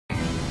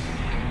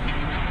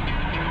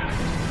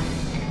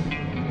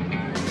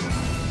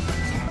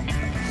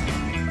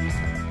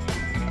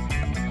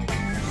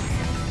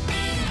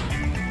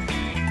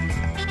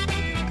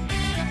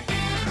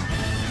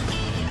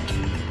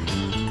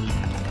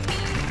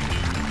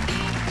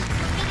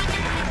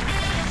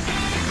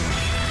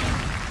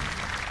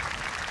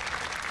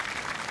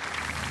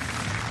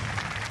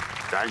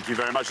Thank you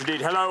very much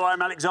indeed. Hello,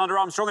 I'm Alexander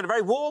Armstrong, and a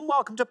very warm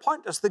welcome to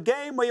Pointless, the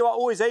game where you are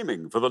always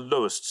aiming for the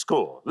lowest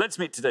score. Let's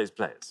meet today's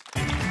players.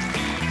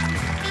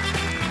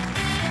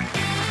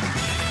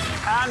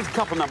 And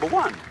couple number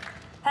one.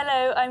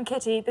 Hello, I'm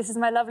Kitty. This is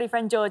my lovely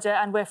friend Georgia,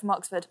 and we're from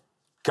Oxford.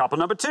 Couple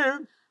number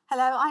two.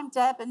 Hello, I'm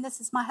Deb, and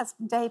this is my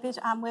husband David,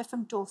 and we're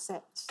from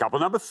Dorset. Couple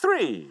number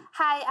three.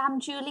 Hi,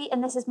 I'm Julie,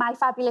 and this is my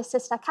fabulous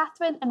sister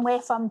Catherine, and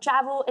we're from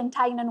Jarrow in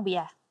Tyne and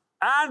Wear.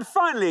 And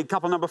finally,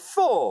 couple number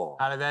four.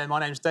 Hello there, my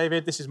name's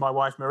David, this is my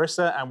wife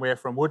Marissa, and we're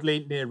from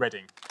Woodley, near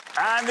Reading.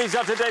 And these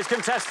are today's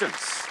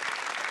contestants.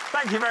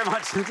 Thank you very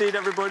much indeed,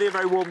 everybody. A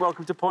very warm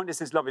welcome to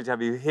Pointless. It's lovely to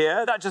have you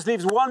here. That just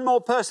leaves one more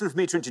person for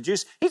me to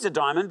introduce. He's a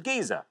diamond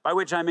geezer, by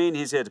which I mean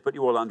he's here to put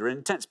you all under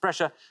intense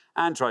pressure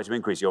and try to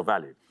increase your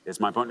value.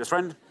 It's my Pointless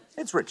friend.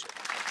 It's Richard.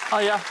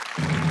 Hiya.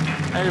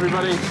 Hey,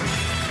 everybody.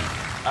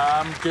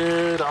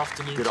 Good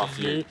afternoon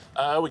to you.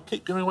 We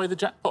keep giving away the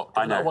jackpot.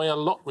 Giving it away a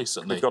lot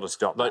recently. We've got to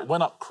stop. Like,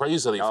 went up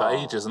crazily for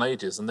ages and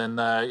ages, and then,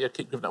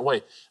 keep giving it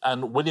away.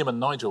 And William and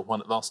Nigel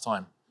won it last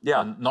time. Yeah.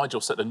 And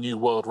Nigel set a new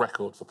world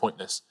record for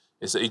Pointless.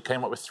 Is that he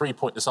came up with 3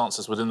 pointless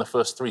answers within the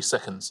first 3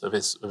 seconds of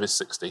his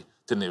 60,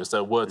 didn't he? It was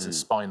their words and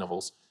spy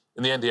novels.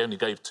 In the end, he only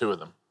gave 2 of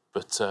them.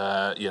 But,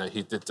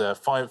 he did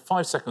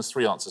 5 seconds,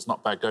 3 answers.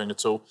 Not bad going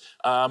at all.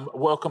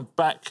 Welcome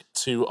back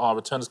to our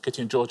returners,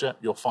 Kitty and Georgia,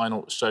 your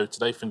final show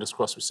today. Fingers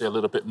crossed we see a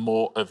little bit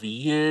more of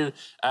you.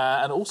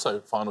 And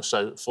also final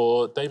show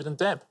for David and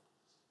Deb.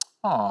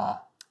 So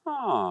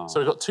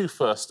we've got 2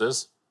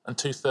 firsters and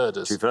 2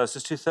 thirders. 2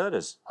 firsters, 2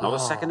 thirders. Not a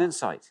second in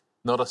sight.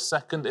 Not a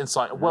second in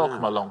sight.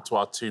 Welcome along to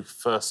our 2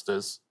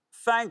 firsters.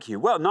 Thank you.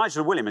 Well,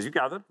 Nigel and William, as you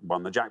gathered,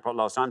 won the jackpot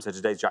last time, so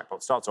today's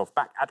jackpot starts off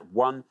back at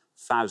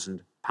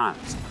 £1,000.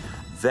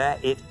 There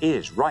it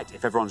is. Right,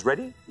 if everyone's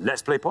ready,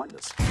 let's play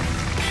Pointless.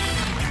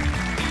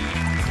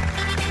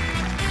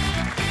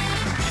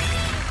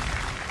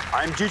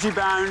 I'm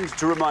duty-bound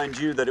to remind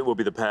you that it will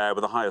be the pair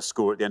with the highest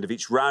score at the end of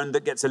each round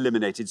that gets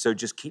eliminated, so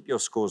just keep your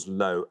scores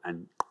low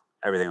and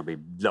everything will be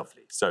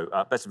lovely. So,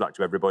 best of luck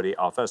to everybody.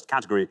 Our first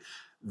category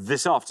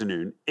this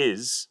afternoon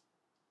is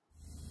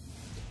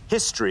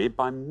history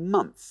by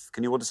month.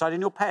 Can you all decide in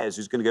your pairs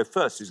who's going to go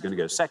first, who's going to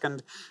go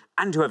second?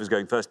 And whoever's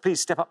going first, please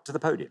step up to the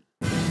podium.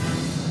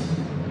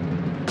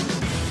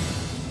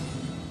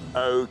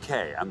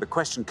 OK, and the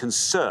question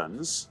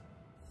concerns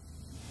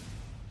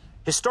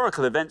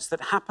historical events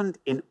that happened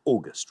in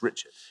August.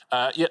 Richard?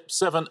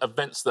 7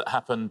 events that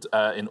happened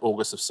in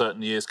August of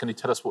certain years. Can you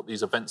tell us what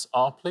these events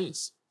are,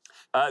 please?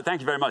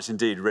 Thank you very much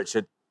indeed,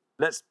 Richard.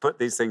 Let's put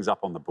these things up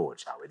on the board,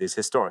 shall we? These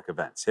historic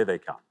events. Here they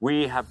come.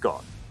 We have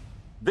got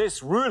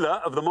this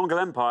ruler of the Mongol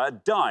Empire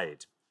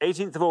died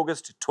 18th of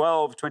August,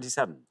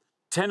 1227.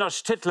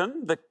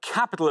 Tenochtitlan, the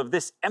capital of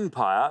this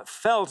empire,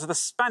 fell to the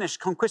Spanish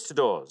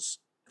conquistadors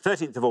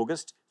 13th of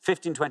August,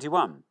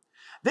 1521.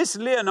 This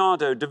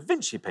Leonardo da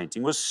Vinci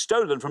painting was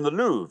stolen from the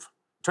Louvre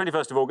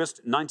 21st of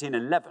August,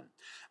 1911.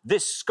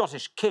 This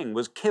Scottish king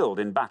was killed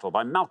in battle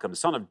by Malcolm,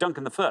 son of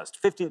Duncan I,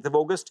 15th of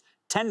August,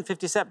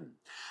 1057.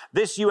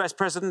 This US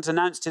president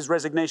announced his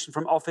resignation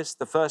from office,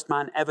 the first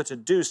man ever to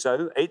do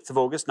so, 8th of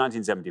August,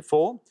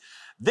 1974.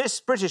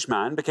 This British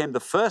man became the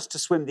first to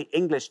swim the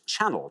English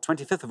Channel,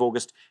 25th of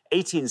August,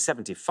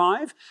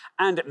 1875.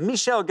 And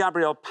Michel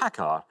Gabriel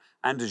Paccard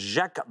and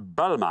Jacques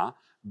Balma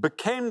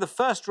became the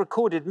first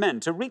recorded men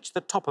to reach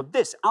the top of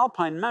this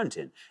alpine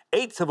mountain,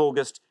 8th of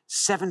August,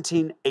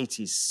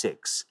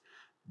 1786.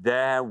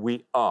 There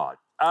we are.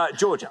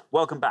 Georgia,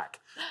 welcome back.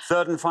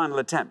 Third and final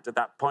attempt at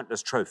that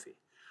Pointless trophy.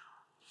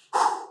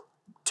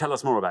 Tell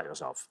us more about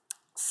yourself.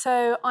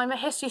 So I'm a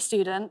history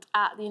student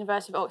at the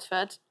University of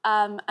Oxford,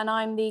 and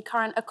I'm the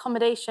current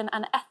accommodation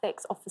and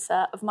ethics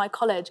officer of my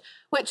college,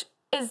 which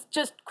is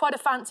just quite a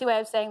fancy way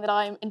of saying that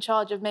I'm in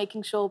charge of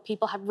making sure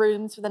people have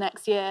rooms for the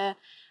next year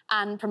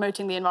and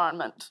promoting the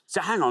environment.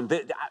 So hang on,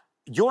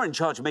 you're in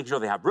charge of making sure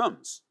they have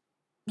rooms?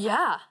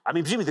 Yeah. I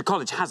mean, presumably the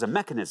college has a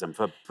mechanism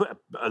for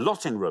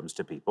allotting rooms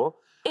to people.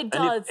 It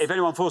does. And if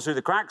anyone falls through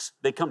the cracks,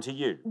 they come to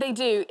you. They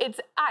do. It's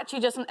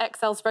actually just an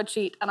Excel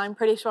spreadsheet, and I'm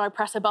pretty sure I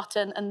press a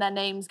button and their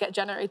names get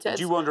generated.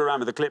 Do you wander around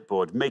with a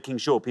clipboard, making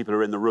sure people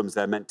are in the rooms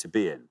they're meant to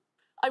be in?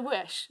 I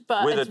wish,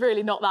 but it's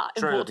really not that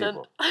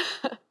important.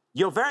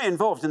 You're very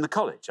involved in the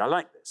college. I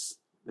like this.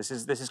 This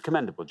is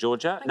commendable,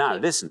 Georgia. Now,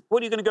 listen,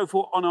 what are you going to go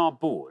for on our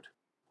board?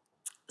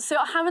 So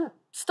I haven't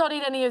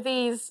studied any of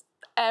these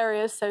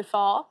areas so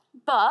far,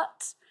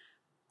 but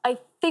I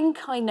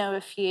think I know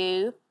a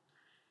few.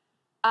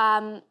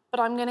 But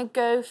I'm going to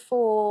go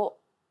for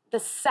the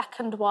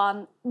second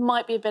one.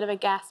 Might be a bit of a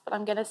guess, but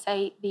I'm going to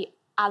say the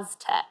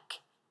Aztec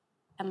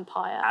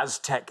Empire.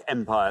 Aztec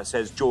Empire,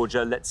 says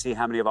Georgia. Let's see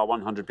how many of our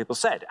 100 people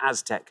said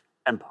Aztec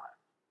Empire.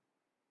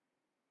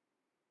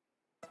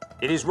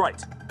 It is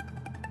right.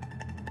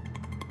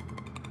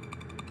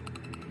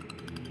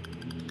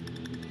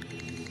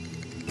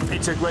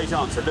 It's a great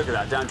answer. Look at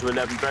that, down to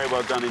 11. Very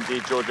well done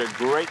indeed, Georgia.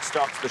 Great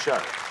start to the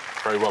show.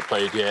 Very well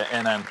played, yeah.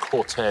 Hernan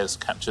Cortez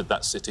captured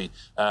that city,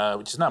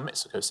 which is now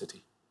Mexico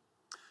City.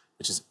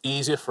 which is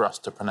easier for us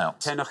to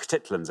pronounce.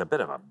 Tenochtitlan's a bit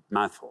of a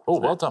mouthful.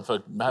 Oh, well done for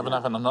having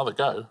another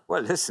go.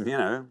 Well, listen, you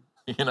know.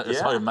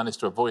 So I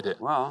managed to avoid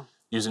it. Well,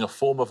 using a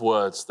form of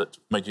words that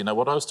made you know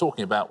what I was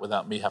talking about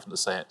without me having to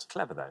say it.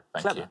 Clever, though.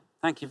 Thank you.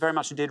 Thank you very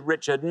much indeed,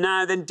 Richard.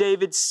 Now then,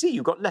 David C.,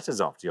 you've got letters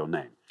after your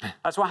name.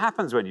 That's what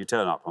happens when you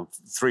turn up on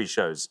 3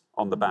 shows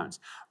on the bounce.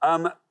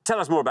 Tell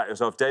us more about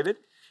yourself, David.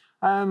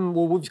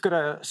 Well, we've got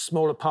a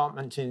small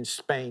apartment in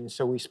Spain,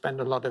 so we spend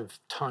a lot of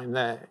time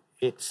there.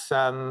 It's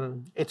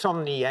on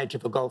the edge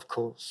of a golf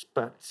course,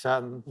 but...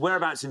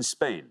 Whereabouts in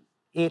Spain?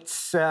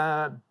 It's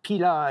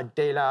Pilar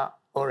de la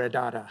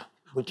Horadada,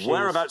 which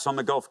Whereabouts on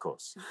the golf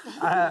course?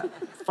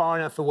 Far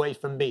enough away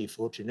from me,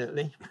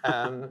 fortunately,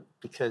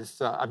 because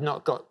I've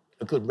not got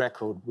a good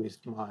record with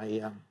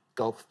my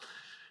golf.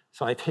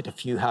 So I've hit a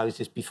few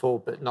houses before,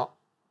 but not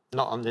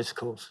on this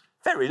course.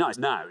 Very nice.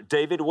 Now,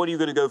 David, what are you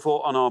going to go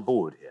for on our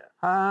board here?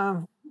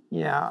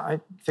 Yeah, I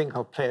think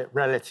I'll play it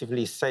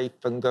relatively safe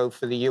and go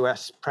for the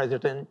US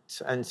president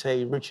and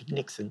say Richard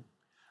Nixon.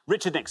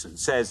 Richard Nixon,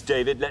 says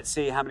David. Let's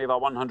see how many of our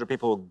 100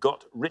 people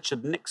got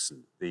Richard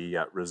Nixon, the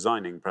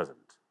resigning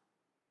president.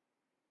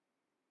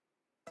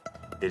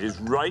 It is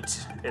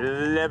right.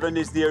 11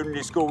 is the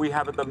only score we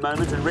have at the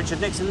moment, and Richard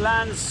Nixon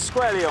lands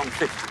squarely on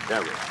 50.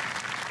 There we are.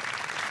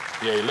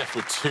 Yeah, he left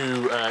with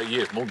 2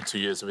 years, more than 2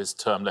 years of his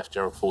term left.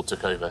 Gerald Ford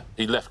took over.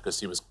 He left because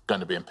he was going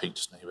to be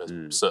impeached and he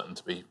was certain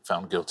to be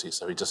found guilty.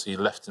 So he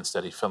left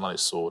instead. He fell on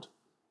his sword.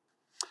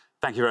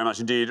 Thank you very much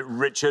indeed,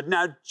 Richard.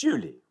 Now,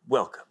 Julie,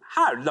 welcome.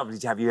 How lovely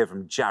to have you here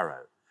from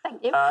Jarrow.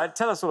 Thank you.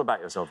 Tell us all about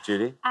yourself,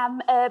 Julie.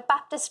 I'm a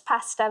Baptist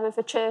pastor of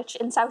a church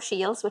in South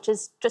Shields, which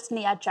is just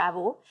near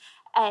Jarrow.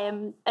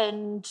 And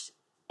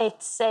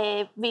it's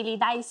really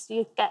nice.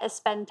 You get to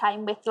spend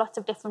time with lots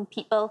of different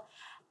people,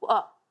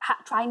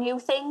 try new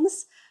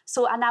things.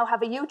 So I now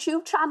have a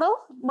YouTube channel,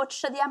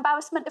 much to the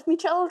embarrassment of my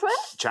children.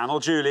 Channel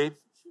Julie.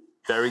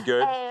 Very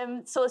good.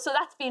 So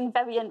that's been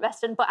very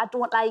interesting, but I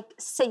don't like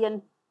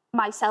seeing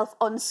myself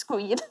on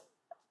screen.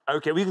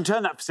 OK, we can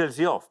turn that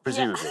facility off,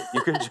 presumably.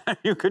 Yeah.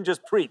 You can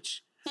just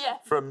preach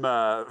from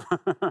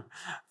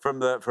from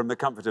the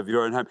comfort of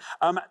your own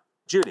home.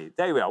 Julie,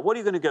 there we are. What are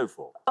you going to go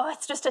for? Oh,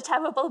 it's just a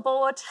terrible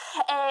board.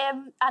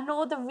 I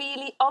know the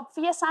really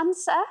obvious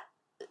answer,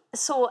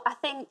 so I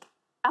think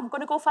I'm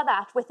going to go for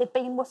that. With it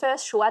being my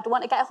first show, I don't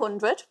want to get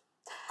 100.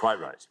 Quite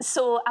right.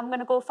 So I'm going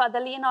to go for the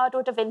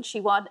Leonardo da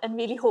Vinci one and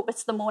really hope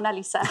it's the Mona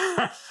Lisa.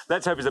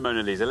 Let's hope it's the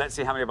Mona Lisa. Let's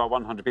see how many of our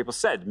 100 people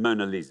said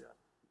Mona Lisa.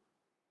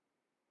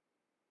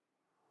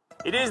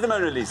 It is the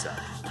Mona Lisa.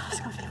 That's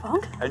going to be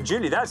wrong. And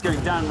Julie, that's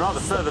going down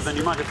rather further than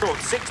you might have thought.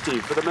 60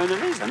 for the Mona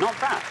Lisa. Not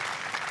bad.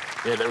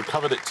 Yeah, they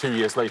recovered it 2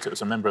 years later. It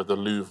was a member of the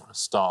Louvre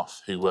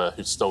staff who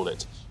stole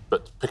it.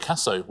 But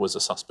Picasso was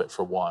a suspect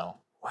for a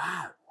while.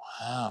 Wow.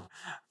 Wow.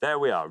 There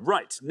we are.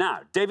 Right, now,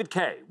 David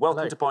Kay,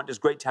 welcome to Point. It's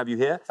great to have you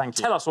here. Thank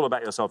you. Tell us all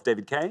about yourself,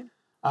 David Kay.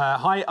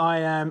 Hi, I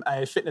am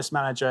a fitness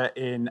manager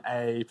in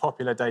a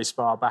popular day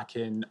spa back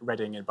in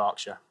Reading in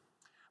Berkshire.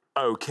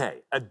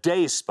 OK, a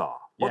day spa.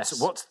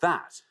 What's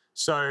that?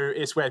 So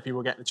it's where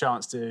people get the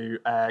chance to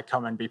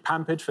come and be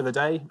pampered for the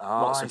day.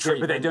 Lots of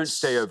treatments. But they don't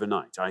stay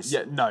overnight, I see.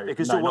 Yeah, no. They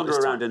can still wander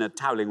around in a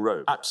toweling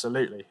robe.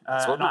 Absolutely.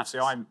 That's what matters.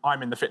 Obviously,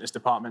 I'm in the fitness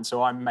department,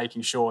 so I'm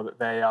making sure that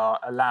they are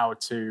allowed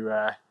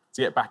to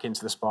get back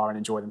into the spa and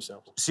enjoy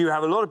themselves. So you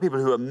have a lot of people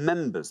who are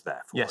members,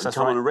 therefore, yes, and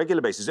come on a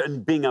regular basis.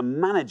 And being a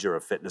manager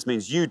of fitness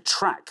means you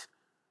track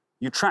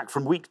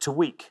from week to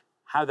week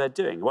how they're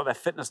doing, what their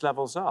fitness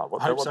levels are,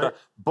 what the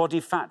body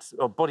fat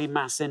or body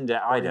mass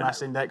index. Body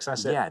mass index,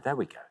 that's it. Yeah, there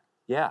we go.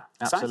 Yeah,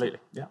 absolutely.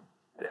 Yeah.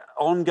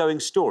 Ongoing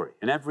story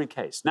in every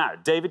case. Now,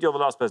 David, you're the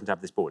last person to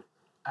have this board.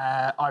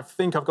 I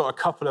think I've got a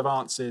couple of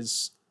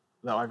answers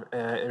that are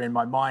in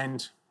my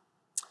mind.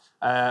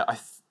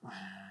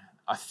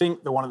 I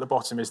think the one at the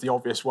bottom is the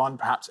obvious one,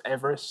 perhaps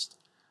Everest.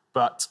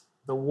 But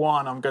the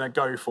one I'm going to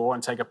go for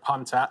and take a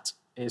punt at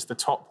is the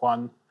top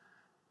one,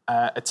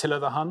 Attila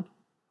the Hun.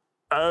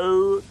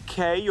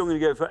 OK, you're going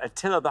to go for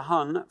Attila the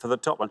Hun for the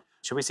top one.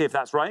 Shall we see if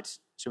that's right?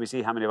 Shall we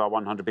see how many of our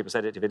 100 people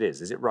said it if it is?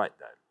 Is it right,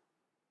 though?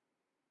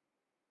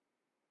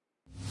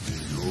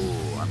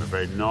 I'm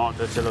afraid not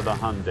Attila the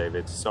Hun,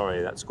 David.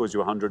 Sorry, that scores you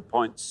 100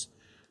 points.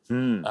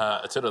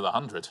 Attila the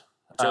 100.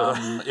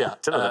 Attila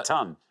the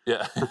Ton.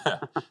 Yeah.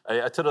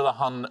 Attila the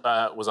Hun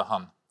was a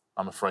Hun,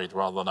 I'm afraid,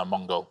 rather than a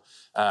Mongol.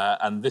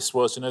 And this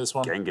was, you know this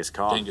one? Genghis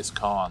Khan. Genghis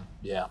Khan,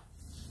 yeah.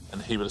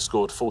 And he would have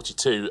scored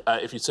 42.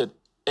 If you said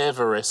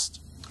Everest,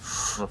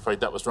 I'm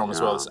afraid that was wrong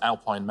as well. It's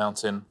Alpine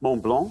Mountain.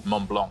 Mont Blanc?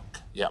 Mont Blanc,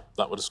 yeah.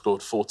 That would have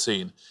scored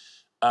 14.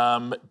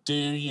 Do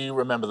you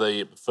remember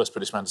the first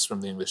British man to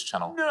swim the English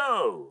Channel?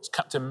 No! It's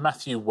Captain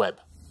Matthew Webb.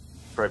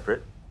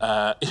 Appropriate.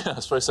 Yeah, I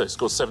suppose so. He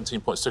scored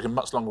 17 points. Took him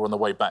much longer on the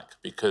way back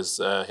because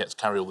he had to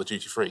carry all the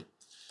duty-free.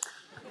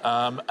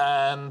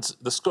 And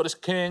the Scottish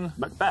king...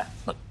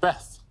 Macbeth.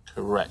 Macbeth,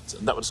 correct.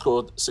 And that would have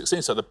scored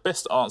 16. So the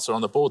best answer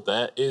on the board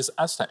there is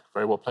Aztec.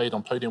 Very well played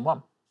on podium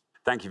 1.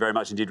 Thank you very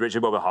much indeed,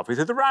 Richard. Well, we're halfway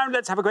through the round.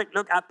 Let's have a quick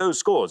look at those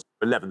scores.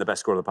 11, the best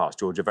score of the past.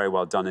 Georgia, very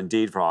well done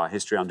indeed for our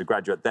history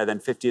undergraduate there. Then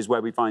 50 is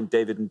where we find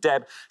David and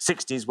Deb.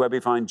 60 is where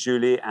we find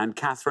Julie and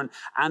Catherine.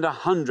 And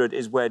 100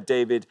 is where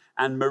David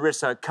and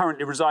Marissa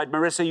currently reside.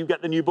 Marissa, you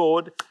get the new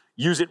board.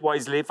 Use it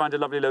wisely, find a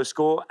lovely low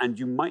score, and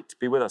you might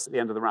be with us at the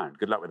end of the round.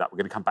 Good luck with that. We're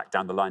going to come back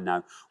down the line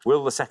now.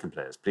 Will the second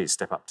players please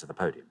step up to the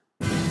podium?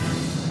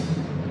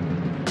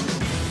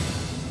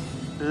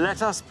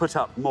 Let us put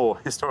up more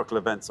historical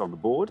events on the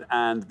board,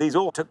 and these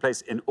all took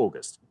place in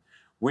August.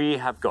 We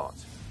have got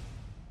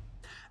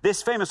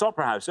this famous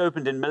opera house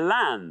opened in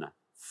Milan,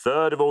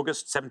 3rd of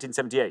August,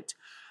 1778.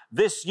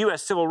 This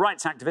US civil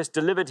rights activist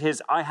delivered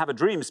his I Have a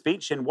Dream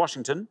speech in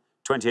Washington,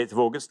 28th of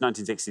August,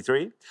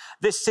 1963.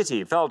 This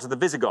city fell to the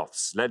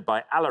Visigoths, led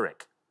by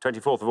Alaric,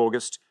 24th of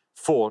August,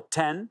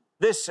 410.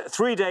 This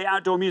 3-day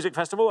outdoor music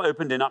festival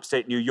opened in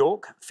upstate New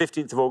York,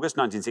 15th of August,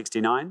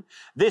 1969.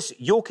 This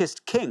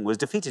Yorkist king was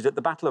defeated at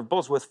the Battle of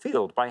Bosworth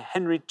Field by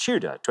Henry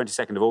Tudor,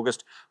 22nd of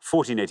August,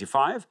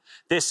 1485.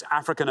 This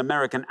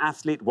African-American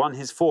athlete won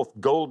his 4th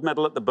gold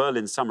medal at the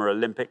Berlin Summer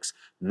Olympics,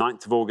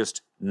 9th of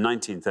August,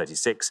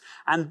 1936.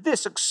 And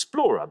this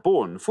explorer,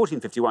 born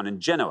 1451 in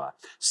Genoa,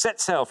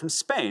 set sail from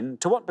Spain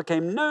to what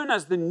became known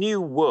as the New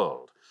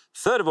World,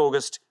 3rd of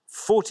August,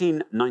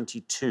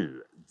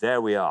 1492. There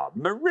we are.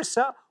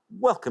 Marissa,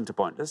 welcome to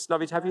Pointless.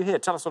 Lovely to have you here.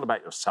 Tell us all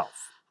about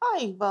yourself.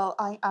 Hi, well,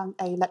 I am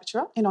a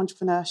lecturer in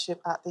entrepreneurship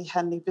at the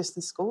Henley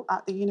Business School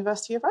at the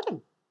University of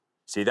Reading.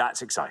 See,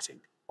 that's exciting.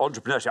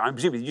 Entrepreneurship. I'm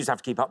presuming you just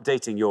have to keep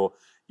updating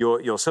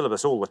your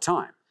syllabus all the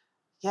time.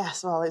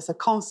 Yes, well, it's a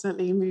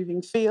constantly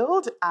moving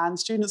field and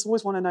students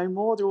always want to know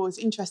more. They're always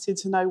interested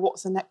to know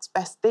what's the next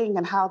best thing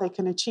and how they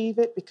can achieve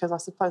it, because I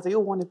suppose they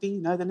all want to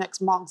be, the next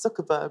Mark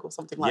Zuckerberg or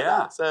something like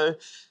that. So,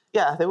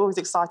 yeah, they're always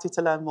excited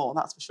to learn more,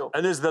 that's for sure.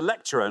 And as the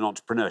lecturer in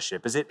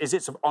entrepreneurship, is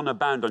it sort of honour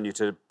bound on you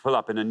to pull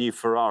up in a new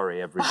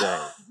Ferrari every day?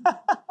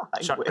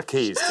 Chuck the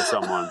keys to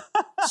someone,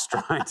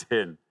 stride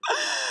in?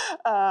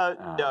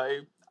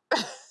 No.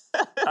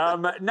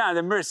 Now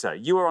then,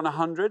 Marissa, you are on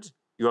 100.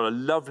 You've got a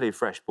lovely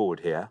fresh board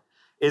here.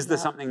 Is there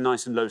something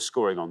nice and low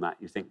scoring on that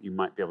you think you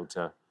might be able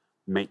to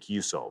make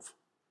use of?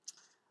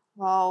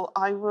 Well,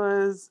 I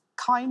was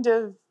kind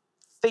of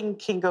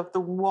thinking of the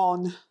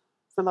one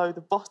below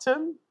the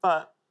bottom,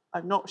 but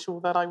I'm not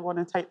sure that I want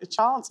to take the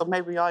chance, or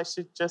maybe I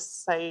should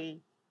just say,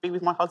 be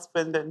with my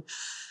husband and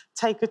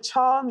take a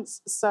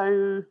chance.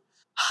 So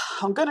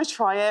I'm going to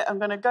try it. I'm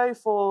going to go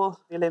for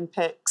the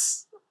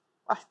Olympics.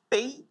 I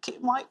think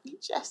it might be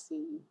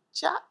Jessie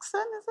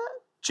Jackson, is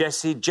it?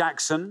 Jessie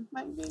Jackson,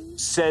 maybe,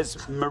 says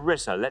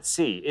Marissa. Let's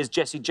see. Is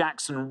Jessie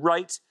Jackson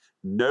right?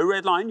 No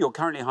red line. You're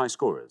currently high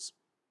scorers.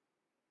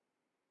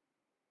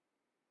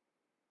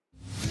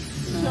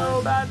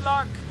 No bad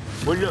luck.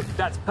 Well, look,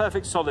 that's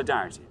perfect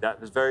solidarity.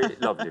 That was very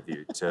lovely of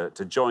you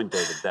to join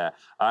David there.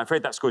 I'm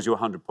afraid that scores you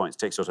 100 points,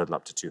 takes your total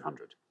up to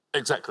 200.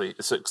 Exactly.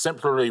 It's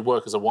exemplary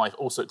work as a wife,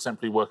 also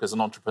exemplary work as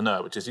an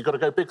entrepreneur, which is you've got to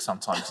go big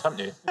sometimes, haven't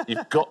you?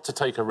 You've got to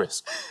take a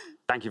risk.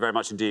 Thank you very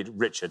much indeed,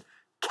 Richard.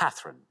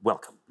 Catherine,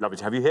 welcome. Lovely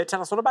to have you here. Tell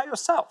us all about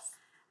yourself.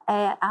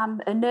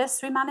 I'm a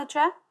nursery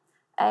manager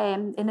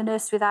in a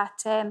nursery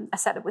that I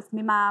set up with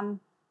my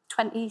mum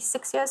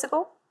 26 years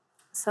ago.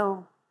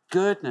 So...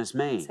 Goodness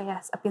me. So,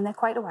 yes, I've been there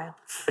quite a while.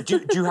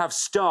 do you have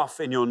staff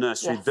in your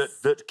nursery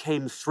Yes. that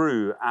came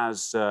through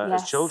as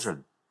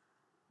children?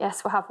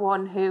 Yes, we have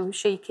one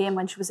she came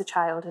when she was a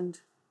child and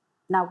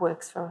now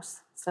works for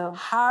us. So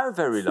how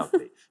very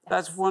lovely.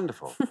 That's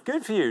wonderful.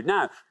 Good for you.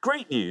 Now,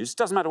 great news.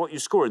 Doesn't matter what you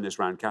score in this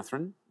round,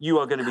 Catherine. You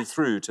are going to be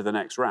through to the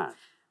next round.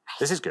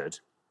 This is good.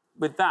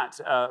 With that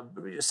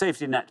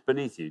safety net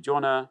beneath you, do you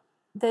want to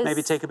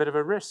maybe take a bit of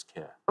a risk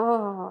here?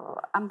 Oh,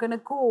 I'm going to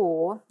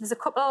go... There's a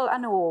couple I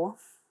know,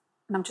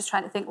 and I'm just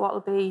trying to think what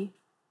will be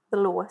the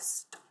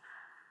lowest.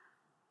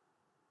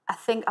 I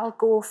think I'll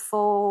go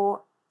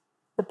for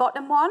the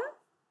bottom one.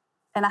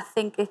 And I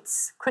think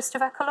it's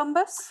Christopher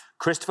Columbus.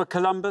 Christopher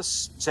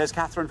Columbus, says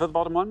Catherine for the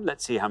bottom one.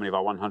 Let's see how many of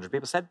our 100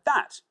 people said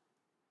that.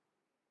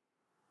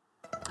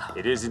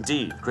 It is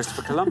indeed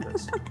Christopher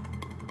Columbus.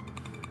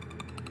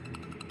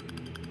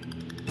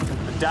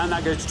 And down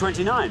that goes to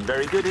 29.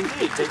 Very good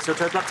indeed. Takes your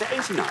total up to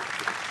 89.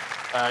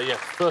 Yeah,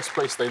 first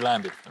place they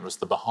landed, it was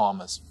the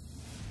Bahamas.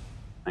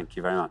 Thank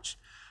you very much.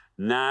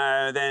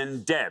 Now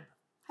then, Deb.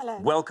 Hello.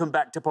 Welcome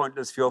back to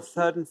Pointless for your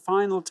third and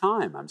final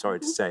time, I'm sorry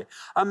to say.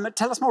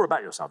 Tell us more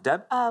about yourself,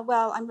 Deb.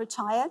 Well, I'm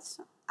retired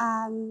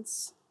and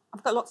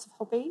I've got lots of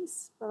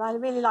hobbies, but I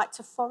really like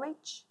to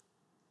forage.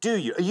 Do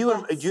you? Are you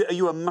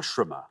a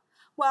mushroomer?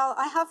 Well,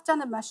 I have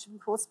done a mushroom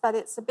course, but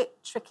it's a bit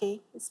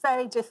tricky. It's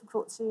very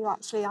difficult to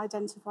actually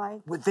identify.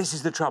 Well, this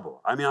is the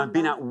trouble. I mean, I've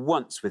been out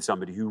once with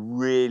somebody who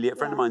really, a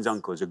friend of mine's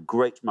uncle is a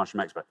great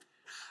mushroom expert,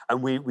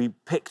 and we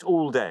picked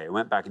all day and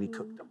went back and he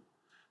cooked them.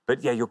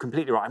 But yeah, you're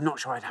completely right. I'm not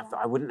sure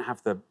I wouldn't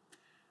have the...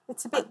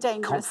 It's a bit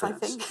dangerous,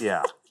 confidence. I think.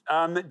 Yeah.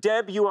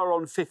 Deb, you are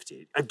on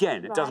 50.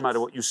 Again, it doesn't matter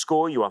what you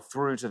score. You are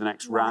through to the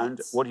next round.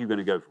 What are you going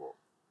to go for?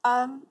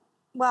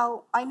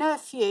 Well, I know a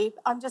few.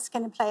 I'm just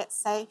going to play it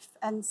safe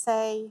and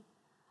say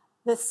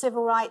The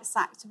civil rights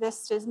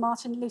activist is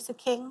Martin Luther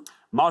King.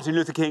 Martin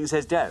Luther King,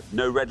 says Dev.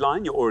 No red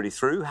line, you're already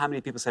through. How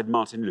many people said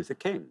Martin Luther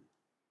King?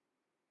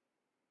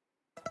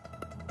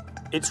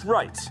 It's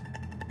right.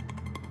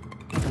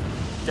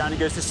 Down it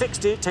goes to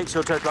 60, it takes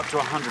your total up to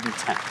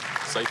 110.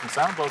 Safe and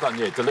sound, well done.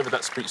 Yeah, delivered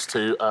that speech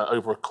to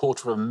over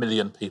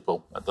 250,000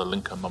 people at the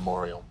Lincoln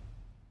Memorial.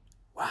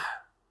 Wow.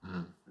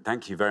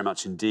 Thank you very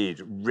much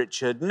indeed,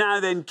 Richard. Now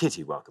then,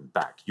 Kitty, welcome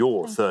back.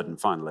 Your third and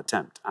final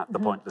attempt at the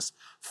Pointless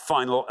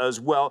final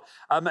as well.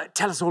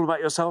 Tell us all about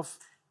yourself.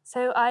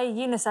 So I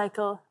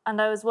unicycle,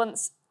 and I was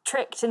once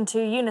tricked into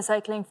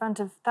unicycling in front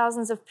of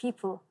thousands of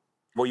people.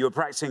 Well, you were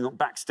practicing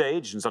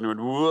backstage and suddenly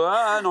went,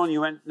 whoa, and on you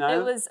went, no?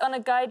 It was on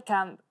a guide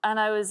camp, and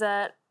I was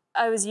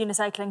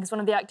unicycling because one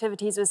of the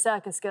activities was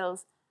circus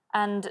skills.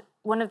 And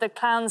one of the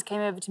clowns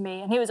came over to me,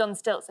 and he was on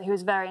stilts, so he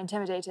was very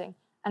intimidating.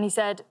 And he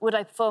said, would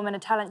I perform in a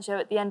talent show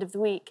at the end of the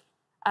week?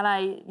 And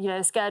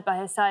I, scared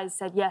by his size,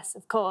 said yes,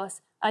 of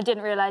course. I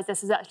didn't realise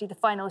this was actually the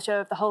final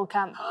show of the whole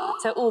camp.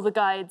 So all the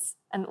guides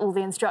and all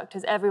the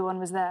instructors, everyone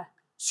was there.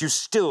 So you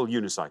still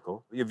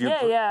unicycle?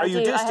 Yeah, oh,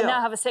 you do I still?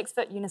 now have a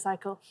 6-foot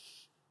unicycle.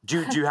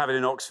 Do you have it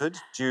in Oxford?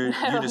 Do you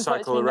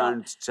unicycle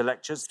around to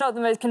lectures? It's not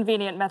the most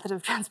convenient method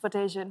of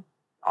transportation.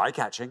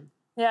 Eye-catching.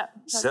 Yeah.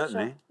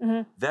 Certainly.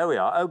 Sure. There we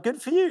are. Oh,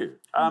 good for you.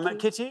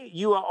 Kitty,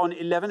 you are on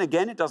 11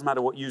 again. It doesn't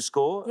matter what you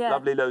score. Yeah.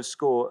 Lovely low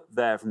score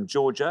there from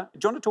Georgia. Do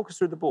you want to talk us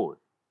through the board?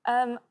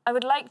 I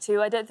would like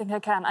to. I don't think I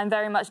can. I'm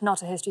very much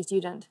not a history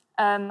student.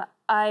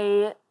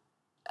 I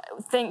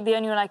think the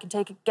only one I can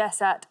take a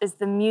guess at is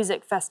the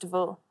music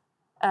festival,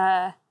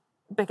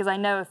 because I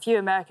know a few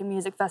American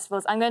music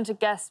festivals. I'm going to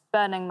guess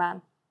Burning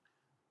Man.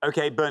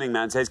 OK, Burning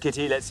Man, says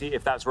Kitty. Let's see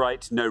if that's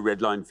right. No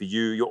red line for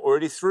you. You're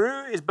already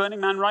through. Is Burning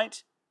Man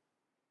right?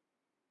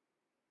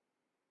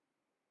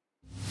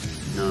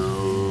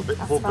 No, but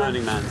before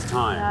Burning Man's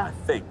time, I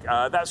think.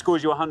 That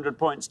scores you 100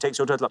 points, takes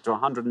your total up to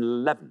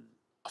 111.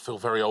 I feel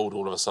very old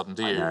all of a sudden,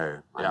 do you?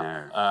 I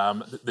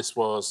know. This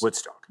was...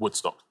 Woodstock.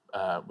 Woodstock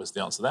was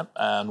the answer there.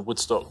 And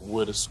Woodstock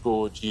would have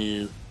scored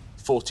you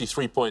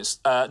 43 points.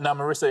 Now,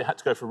 Marissa, you had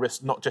to go for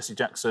risk, not Jesse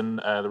Jackson,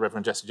 the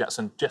Reverend Jesse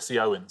Jackson. Jesse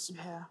Owens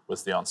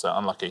was the answer.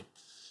 Unlucky.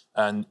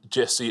 And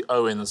Jesse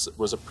Owens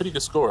was a pretty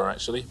good scorer,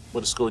 actually.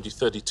 Would have scored you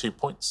 32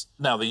 points.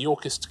 Now, the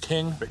Yorkist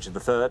King... Richard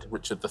III.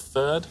 Richard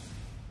III.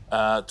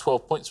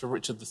 12 points for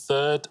Richard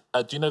III.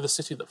 Do you know the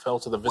city that fell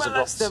to the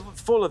Visigoths? Well, that's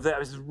the fall of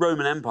the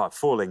Roman Empire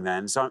falling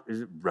then. So,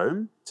 is it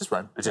Rome? It is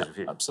Rome. It is,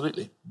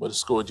 absolutely. Would have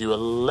scored you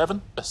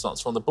 11. Best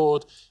answer on the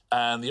board.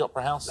 And the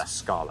Opera House? La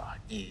Scala.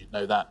 You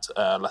know that.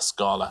 La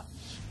Scala,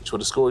 which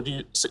would have scored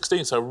you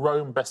 16. So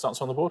Rome, best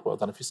answer on the board. Well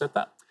done if you said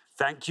that.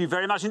 Thank you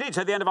very much indeed.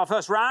 So at the end of our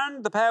first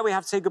round, the pair we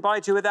have to say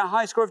goodbye to with their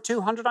high score of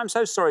 200. I'm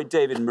so sorry,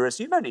 David and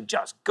Marissa. You've only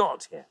just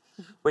got here.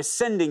 We're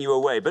sending you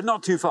away, but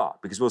not too far,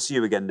 because we'll see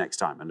you again next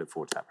time and look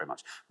forward to that very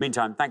much.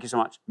 Meantime, thank you so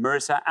much,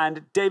 Marissa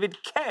and David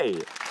Kay.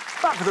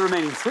 But for the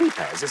remaining 3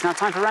 pairs, it's now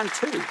time for round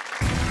 2.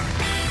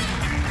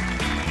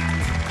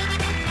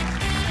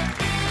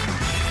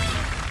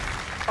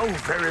 Oh,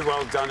 very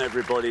well done,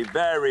 everybody.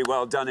 Very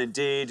well done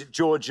indeed.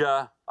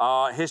 Georgia,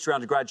 our history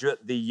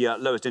undergraduate, the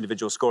lowest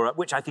individual scorer,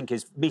 which I think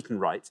is meet and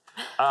right.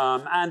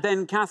 And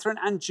then Catherine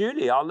and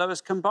Julie, our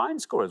lowest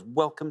combined scorers.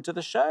 Welcome to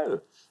the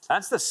show.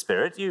 That's the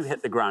spirit. You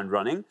hit the ground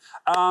running.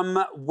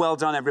 Well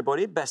done,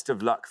 everybody. Best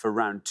of luck for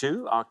round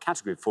 2. Our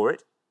category for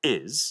it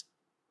is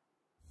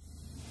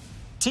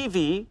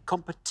TV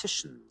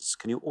competitions.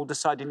 Can you all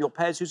decide in your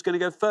pairs who's going to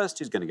go first,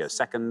 who's going to go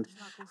second?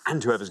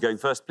 And whoever's going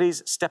first,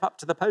 please step up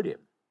to the podium.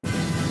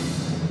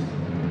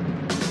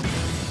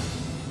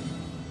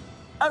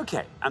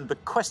 OK, and the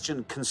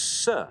question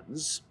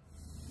concerns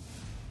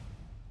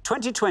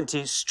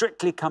 2020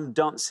 Strictly Come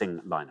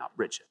Dancing lineup.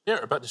 Richard. Yeah,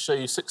 we're about to show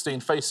you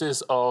 16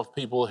 faces of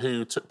people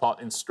who took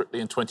part in Strictly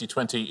in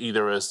 2020,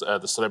 either as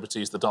the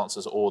celebrities, the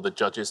dancers, or the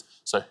judges.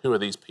 So who are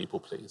these people,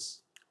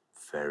 please?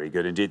 Very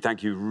good indeed.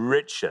 Thank you,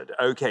 Richard.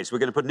 OK, so we're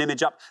going to put an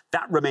image up.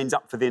 That remains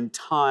up for the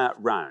entire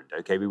round.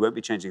 OK, we won't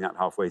be changing that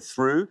halfway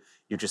through.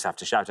 You just have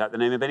to shout out the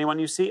name of anyone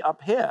you see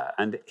up here.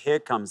 And here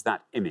comes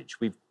that image.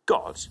 We've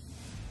got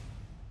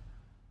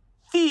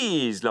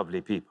these lovely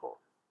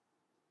people.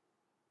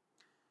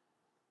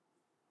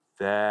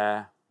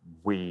 There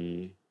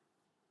we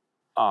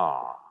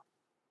are.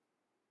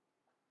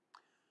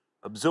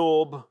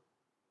 Absorb.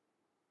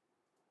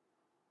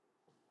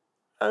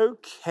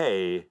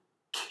 OK,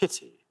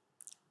 Kitty.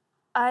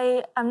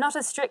 I am not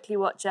a Strictly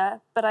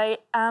watcher, but I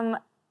am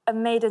a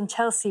Made in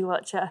Chelsea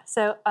watcher,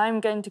 so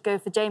I'm going to go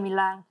for Jamie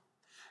Lang.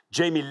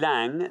 Jamie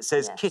Lang,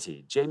 says Yes.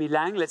 Kitty. Jamie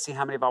Lang, let's see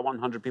how many of our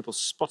 100 people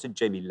spotted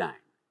Jamie Lang.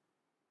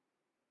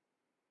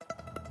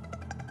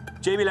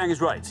 Jamie Lang is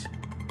right.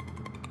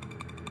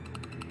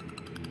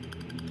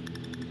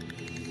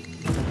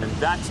 And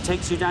that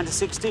takes you down to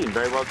 16.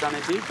 Very well done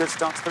indeed. Good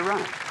start to the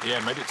round. Yeah,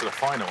 made it to the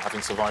final,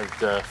 having survived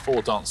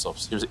 4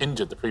 dance-offs. He was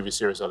injured the previous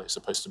year as well. He's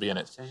supposed to be in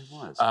it. Yeah, he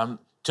was.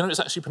 Do you know it's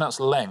actually pronounced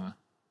Leng?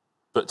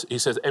 But he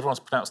says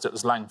everyone's pronounced it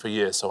as Lang for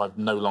years, so I've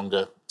no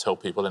longer tell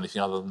people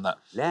anything other than that.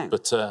 Lang.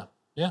 But,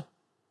 yeah.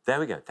 There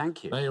we go.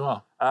 Thank you. There you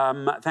are.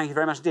 Thank you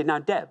very much indeed. Now,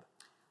 Deb.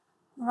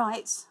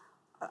 Right.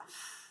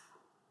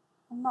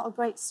 I'm not a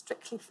great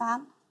Strictly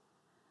fan.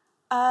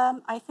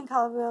 I think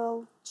I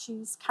will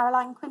choose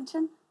Caroline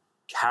Quinton.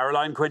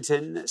 Caroline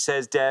Quinton,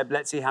 says Deb.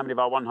 Let's see how many of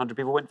our 100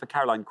 people went for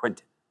Caroline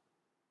Quinton.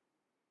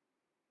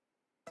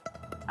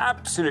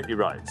 Absolutely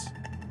right.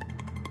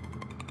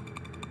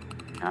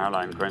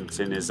 Caroline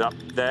Quinton is up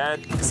there.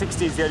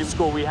 60 is the only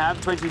score we have.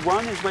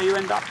 21 is where you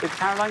end up with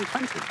Caroline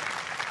Quinton.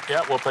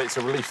 Yeah, well, but it's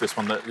a relief, this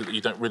one, that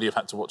you don't really have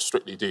had to watch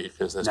Strictly, do you?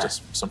 Because there's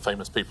just some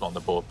famous people on the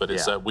board. But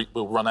it's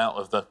we'll run out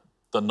of the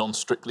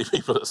non-Strictly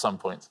people at some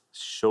point.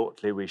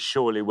 Shortly, we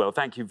surely will.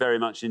 Thank you very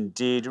much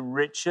indeed,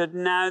 Richard.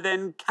 Now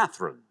then,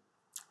 Catherine.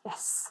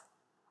 Yes.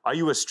 Are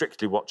you a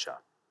Strictly watcher?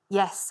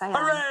 Yes, I am.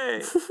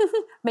 Hooray!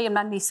 Me and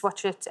my niece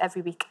watch it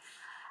every week.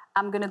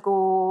 I'm going to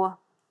go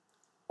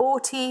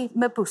Oti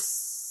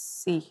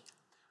Mabuse.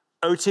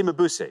 Oti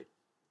Mabuse.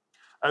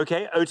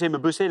 OK, Oti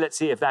Mabuse, let's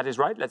see if that is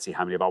right. Let's see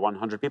how many of our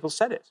 100 people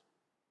said it.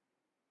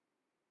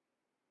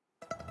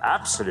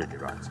 Absolutely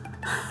right.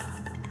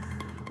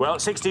 Well,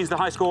 16 is the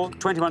high score,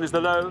 21 is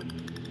the low.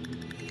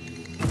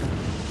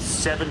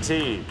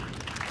 17.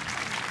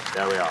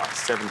 There we are,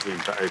 17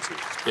 for Oti.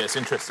 Yeah, it's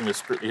interesting as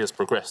Strictly has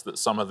progressed that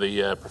some of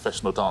the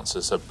professional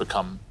dancers have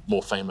become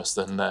more famous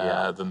than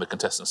the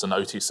contestants, and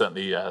Oti's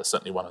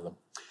certainly one of them.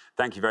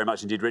 Thank you very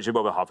much indeed, Richard.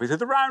 Well, we're halfway through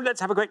the round. Let's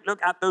have a quick look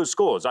at those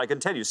scores. I can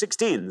tell you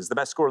 16 is the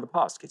best score of the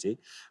past, Kitty.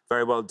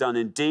 Very well done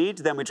indeed.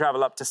 Then we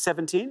travel up to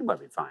 17, where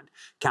we find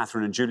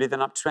Catherine and Julie.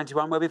 Then up to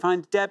 21, where we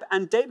find Deb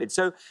and David.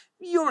 So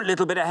you're a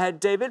little bit ahead,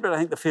 David, but I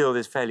think the field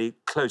is fairly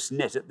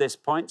close-knit at this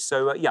point.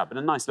 So, yeah, but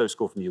a nice low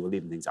score from you will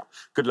even things up.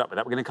 Good luck with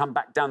that. We're going to come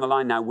back down the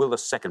line now. Will the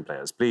second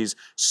players please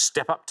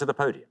step up to the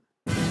podium?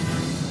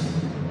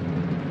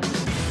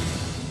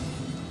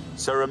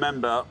 So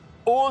remember,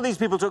 all these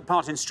people took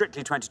part in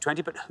Strictly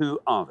 2020, but who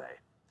are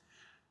they?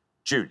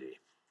 Julie.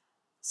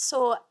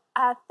 So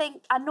I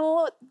think I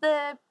know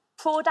the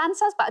pro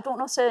dancers, but I don't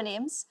know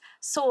surnames.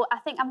 So I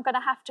think I'm going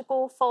to have to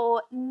go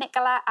for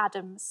Nicola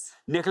Adams.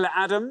 Nicola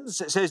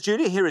Adams, says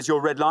Julie. Here is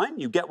your red line.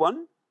 You get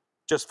one,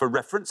 just for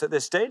reference at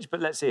this stage. But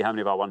let's see how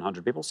many of our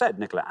 100 people said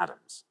Nicola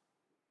Adams.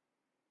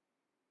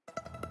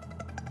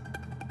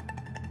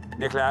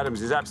 Nicola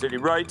Adams is absolutely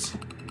right.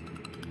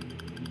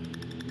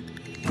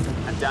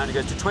 And down it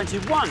goes to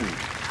 21,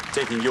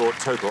 taking your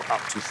total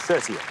up to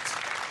 38.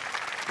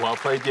 Well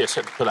played, yes.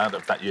 Yet to pull out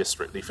of that year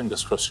Strictly.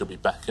 Fingers crossed she'll be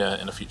back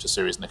in a future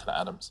series, Nicola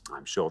Adams.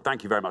 I'm sure.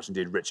 Thank you very much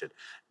indeed, Richard.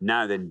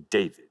 Now then,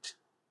 David.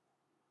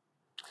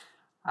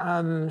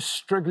 I'm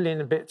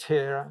struggling a bit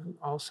here. I'm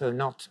also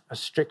not a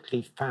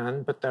Strictly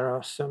fan, but there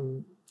are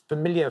some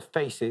familiar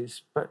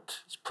faces, but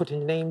it's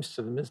putting names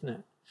to them, isn't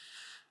it?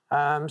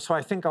 So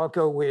I think I'll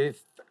go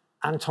with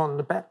Anton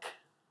Lebec.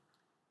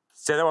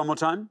 Say that one more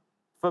time.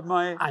 For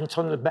my...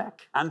 Anton Lebec.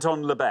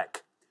 Anton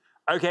Lebec.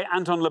 OK,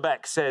 Anton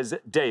Lebec, says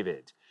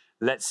David.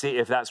 Let's see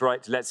if that's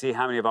right. Let's see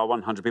how many of our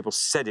 100 people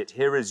said it.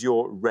 Here is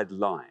your red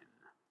line.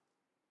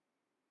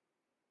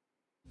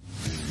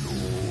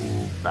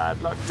 Ooh, bad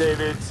luck,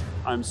 David.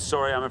 I'm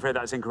sorry, I'm afraid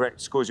that's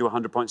incorrect. Scores you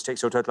 100 points,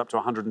 takes your total up to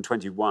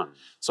 121.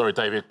 Sorry,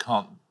 David,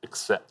 can't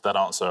accept that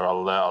answer.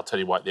 I'll tell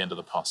you why at the end of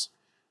the pass.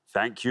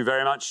 Thank you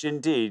very much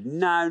indeed.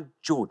 Now,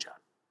 Georgia.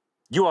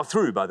 You are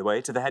through, by the way,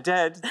 to the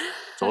head-to-head.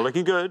 It's all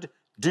looking good.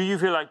 Do you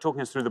feel like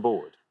talking us through the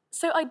board?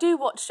 So I do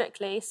watch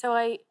Strictly, so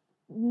I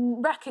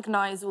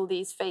recognise all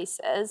these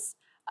faces.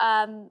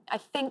 I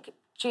think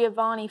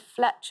Giovanni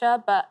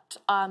Fletcher, but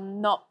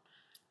I'm not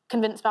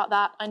convinced about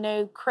that. I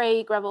know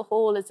Craig Revel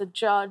Hall is a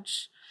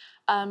judge.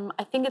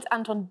 I think it's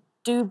Anton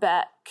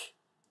Dubek.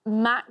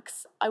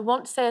 Max, I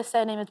want to say her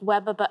surname is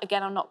Weber, but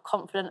again, I'm not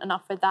confident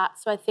enough with that.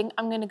 So I think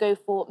I'm going to go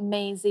for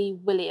Maisie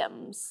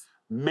Williams.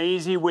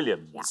 Maisie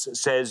Williams,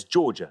 says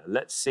Georgia.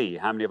 Let's see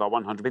how many of our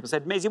 100 people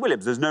said Maisie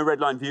Williams. There's no red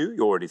line for you.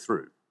 You're already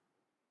through.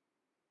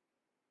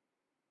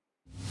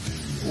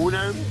 Oh,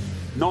 no,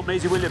 not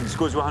Maisie Williams.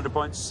 Scores you 100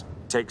 points.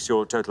 Takes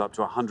your total up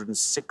to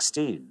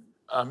 116.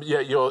 Yeah,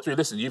 you're through.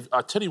 Listen,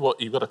 I tell you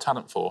what you've got a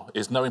talent for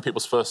is knowing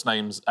people's first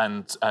names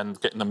and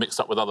getting them mixed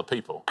up with other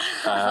people.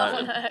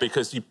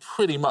 Because you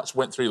pretty much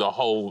went through the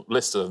whole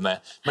list of them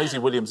there. Maisie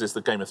Williams is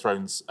the Game of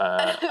Thrones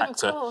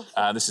actor.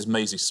 This is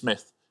Maisie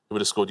Smith, who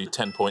would have scored you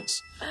 10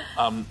 points.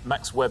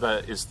 Max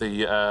Weber is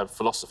the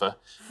philosopher.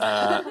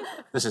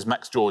 This is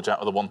Max George out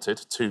of The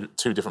Wanted,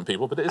 two different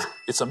people, but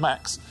it's a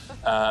Max.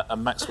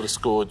 And Max would have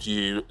scored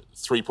you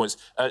 3 points.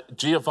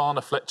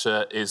 Giovanna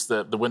Fletcher is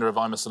the winner of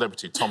I'm a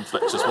Celebrity, Tom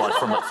Fletcher's wife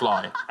from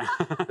McFly.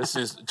 This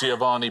is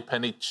Giovanni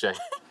Peniche.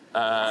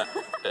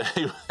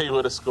 He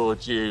would have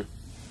scored you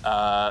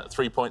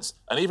 3 points.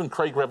 And even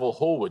Craig Revel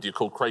Hallwood, you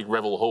called Craig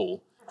Revel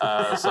Hall.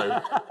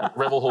 So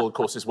Revel Hall, of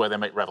course, is where they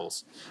make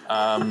revels.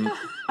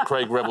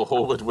 Craig Revel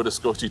Hallwood would have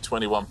scored you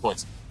 21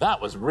 points.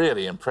 That was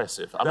really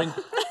impressive. I mean,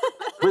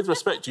 with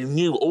respect, you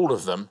knew all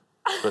of them,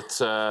 but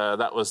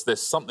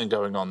there's something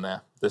going on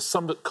there. There's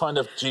some kind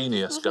of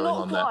genius going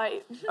on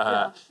there.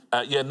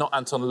 Yeah, not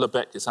Anton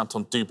Lebec, it's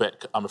Anton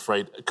Dubek, I'm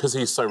afraid, because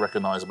he's so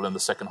recognisable and the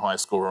second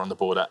highest scorer on the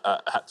board. I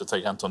had to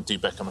take Anton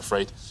Dubek, I'm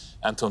afraid.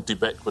 Anton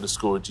Dubek would have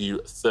scored you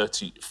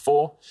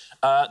 34.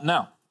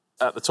 Now,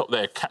 At the top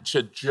there,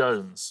 Katja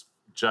Jones.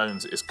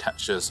 Jones is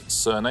Katja's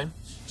surname.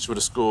 She would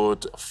have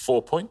scored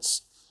 4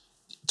 points.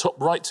 Top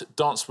right,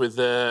 Dance with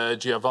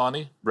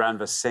Giovanni.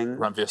 Ranveer Singh.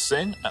 Ranveer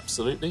Singh,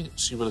 absolutely.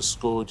 She would have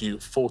scored you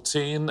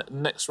 14.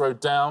 Next row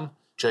down,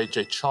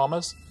 JJ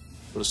Chalmers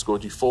would have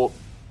scored you 4.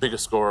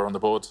 Biggest scorer on the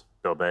board.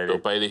 Bill Bailey. Bill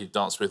Bailey, he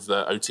danced with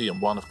OT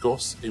and won, of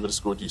course. He would have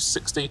scored you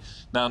 60.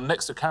 Now,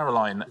 next to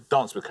Caroline,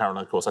 Dance with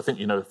Caroline, of course, I think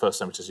you know the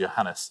first name, which is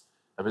Johannes.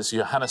 It's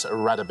Johannes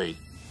Radaby,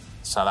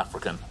 South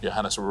African.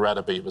 Johannes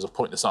Radaby was a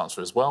pointless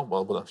answer as well.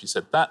 Well done if you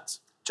said that.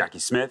 Jackie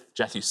Smith.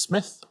 Jackie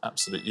Smith,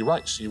 absolutely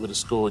right. She would have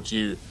scored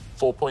you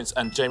 4 points.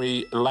 And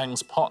Jamie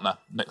Lang's partner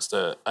next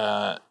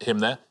to him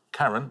there,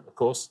 Karen, of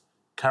course,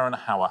 Karen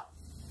Hauer.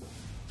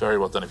 Very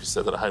well done if you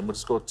said that at home, would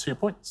have scored 2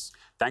 points.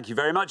 Thank you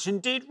very much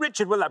indeed,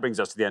 Richard. Well, that brings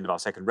us to the end of our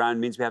second round.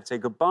 Means we have to say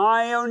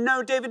goodbye. Oh,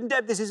 no, David and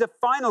Deb, this is a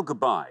final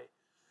goodbye.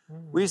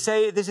 We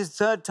say this is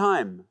third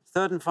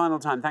and final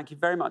time. Thank you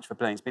very much for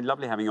playing. It's been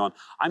lovely having you on.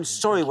 I'm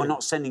sorry we're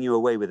not sending you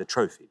away with a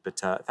trophy,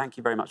 but thank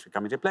you very much for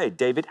coming to play,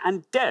 David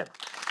and Deb.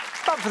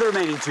 But for the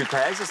remaining 2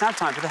 pairs, it's now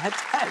time for the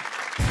head-to-head.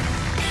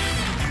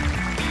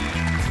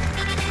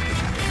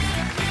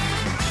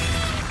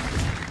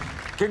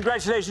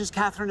 Congratulations,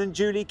 Catherine and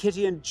Julie,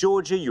 Kitty and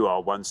Georgia. You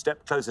are one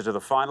step closer to the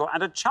final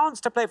and a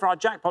chance to play for our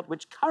jackpot,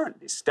 which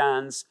currently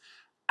stands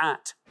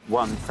at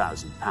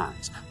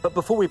 £1,000. But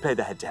before we play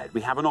the head-to-head,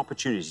 we have an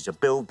opportunity to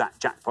build that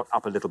jackpot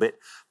up a little bit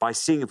by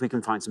seeing if we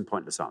can find some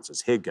pointless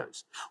answers. Here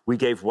goes. We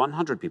gave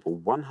 100 people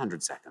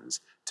 100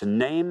 seconds to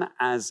name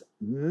as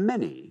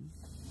many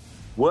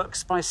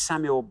works by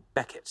Samuel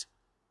Beckett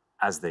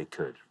as they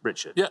could.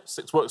 Richard? Yeah,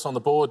 6 works on the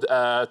board,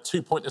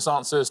 2 pointless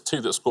answers,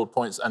 2 that scored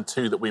points and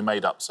 2 that we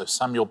made up. So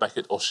Samuel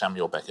Beckett or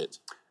Samuel Beckett.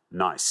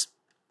 Nice.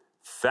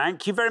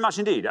 Thank you very much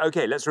indeed.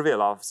 OK, let's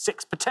reveal our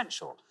 6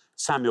 potential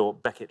Samuel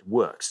Beckett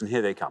works, and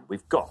here they come.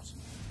 We've got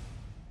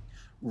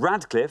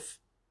Radcliffe,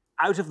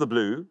 Out of the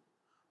Blue,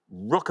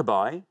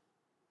 Rockabye,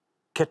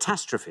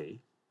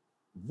 Catastrophe,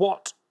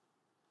 What,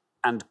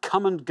 and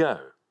Come and Go.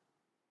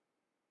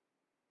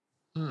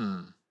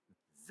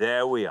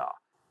 There we are.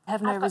 I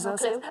have no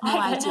resources. No clue. No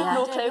idea.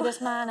 No clue who this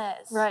man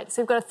is. Right,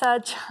 so we've got a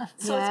third chance.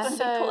 So it's going to be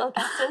total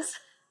guesses.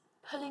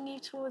 Pulling you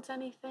towards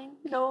anything?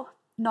 No,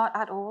 not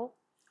at all.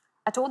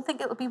 I don't think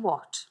it'll be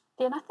What.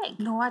 Do you not think?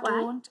 No, I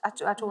don't.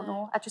 I don't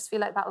know. I just feel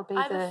like that'll be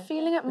I have a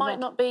feeling it might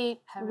not be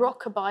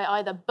Rockabye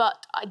either,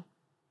 but I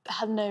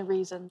have no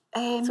reason.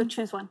 So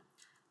choose one.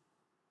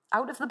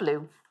 Out of the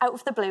Blue. Out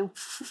of the Blue.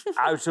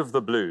 Out of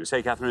the Blue,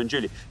 say Catherine and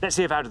Julie. Let's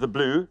see if Out of the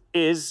Blue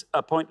is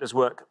a pointless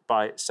work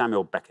by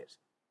Samuel Beckett.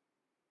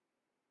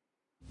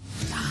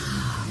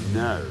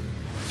 No,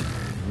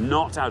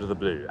 not Out of the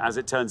Blue, as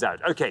it turns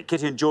out. OK,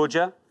 Kitty and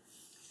Georgia,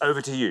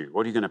 over to you.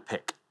 What are you going to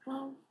pick?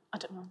 Well, I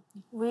don't know.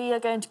 We are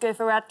going to go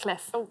for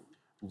Radcliffe. Oh.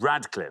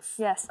 Radcliffe?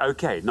 Yes.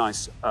 OK,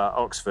 nice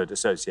Oxford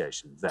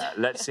association there.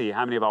 Let's see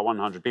how many of our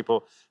 100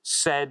 people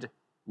said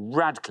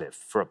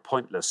Radcliffe for a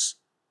pointless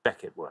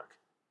Beckett work.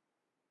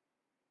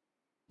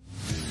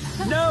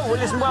 No, well,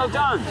 listen, well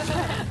done.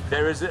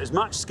 There is as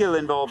much skill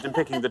involved in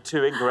picking the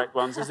 2 incorrect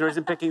ones as there is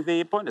in picking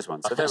the pointless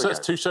ones. So, So it's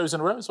 2 shows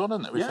in a row as well,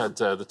 isn't it? We've had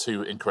the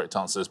 2 incorrect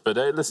answers. But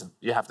listen,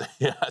 you had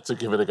to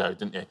give it a go,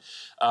 didn't you?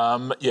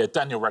 Yeah,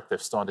 Daniel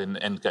Radcliffe starred in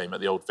Endgame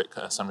at the Old Vic,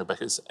 Samuel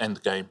Beckett's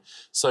Endgame.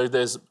 So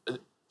there's...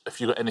 Have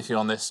you got anything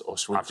on this, or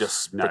should we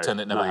just pretend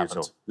it never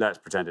happened? Let's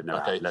pretend it never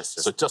happened. Let's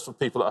just... So just for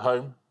people at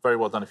home, very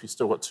well done if you've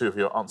still got 2 of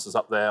your answers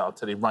up there. I'll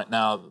tell you right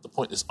now that the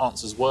pointless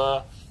answers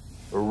were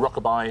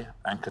Rockabye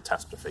and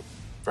Catastrophe.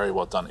 Very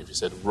well done if you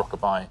said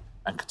Rockabye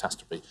and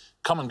Catastrophe.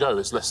 Come and Go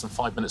is less than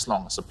 5 minutes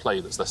long. It's a play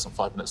that's less than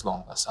 5 minutes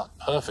long. That sounds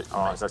perfect.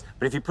 Oh,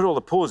 but if you put all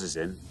the pauses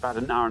in, about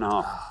an hour and a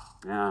half.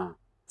 Yeah.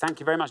 Thank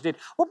you very much indeed.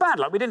 Well, bad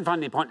luck. We didn't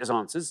find any pointless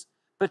answers.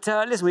 But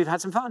listen, we've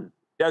had some fun.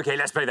 OK,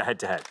 let's play the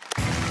head-to-head.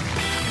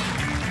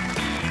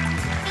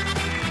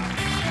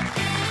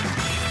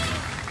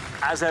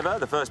 As ever,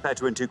 the first pair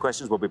to win 2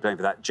 questions will be playing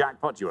for that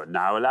jackpot. You are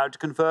now allowed to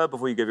confer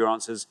before you give your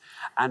answers.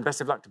 And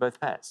best of luck to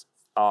both pairs.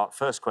 Our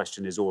first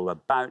question is all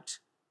about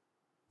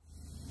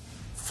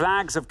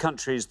flags of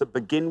countries that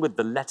begin with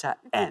the letter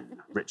N.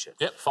 Richard.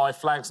 Yep, 5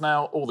 flags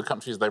now. All the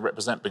countries they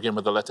represent begin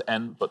with the letter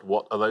N, but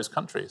what are those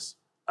countries?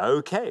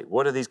 OK,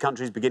 what are these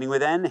countries beginning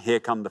with N? Here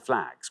come the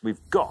flags.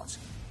 We've got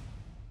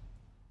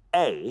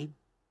A,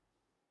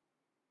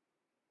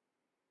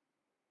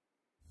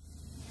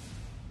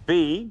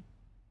 B,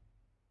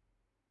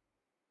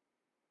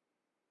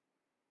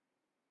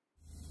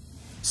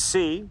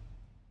 C,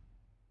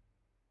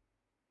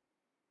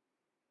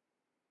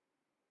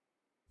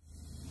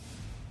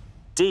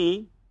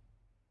 D,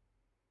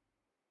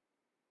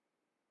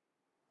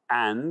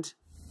 and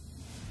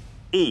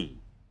E.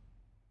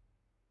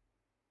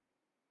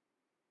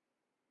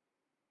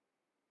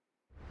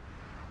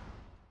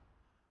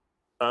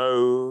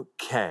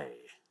 OK.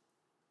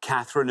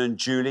 Catherine and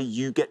Julie,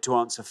 you get to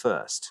answer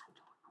first.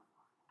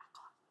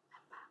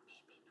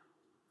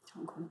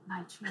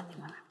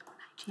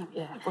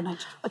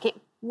 OK,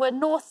 we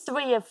know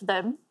 3 of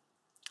them,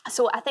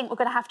 so I think we're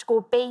going to have to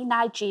go B,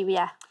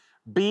 Nigeria.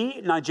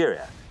 B,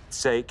 Nigeria,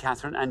 say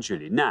Catherine and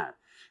Julie. Now,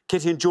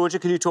 Kitty and Georgia,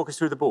 can you talk us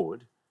through the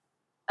board?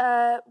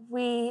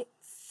 We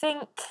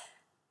think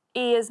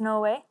E is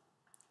Norway.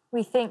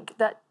 We think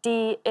that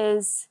D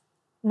is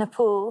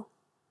Nepal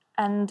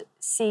and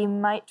C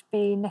might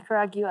be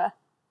Nicaragua.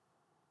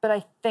 But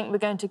I think we're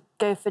going to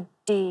go for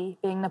D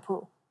being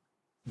Nepal.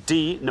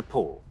 D,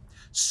 Nepal.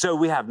 So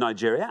we have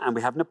Nigeria and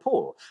we have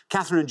Nepal.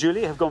 Catherine and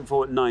Julie have gone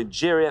for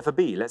Nigeria for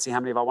B. Let's see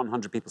how many of our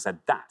 100 people said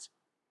that.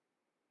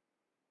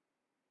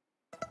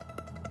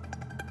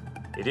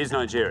 It is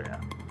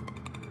Nigeria.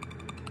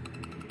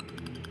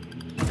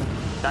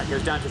 That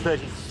goes down to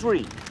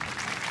 33.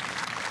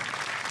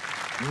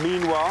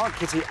 Meanwhile,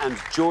 Kitty and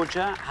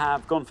Georgia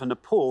have gone for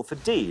Nepal for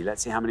D.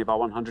 Let's see how many of our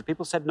 100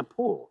 people said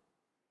Nepal.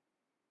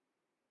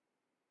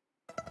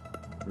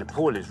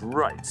 Nepal is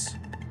right.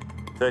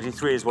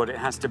 33 is what it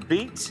has to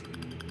beat.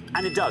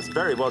 And it does.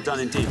 Very well done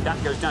indeed.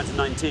 That goes down to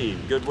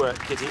 19. Good work,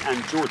 Kitty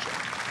and Georgia.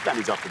 That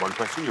means after one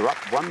question, you're up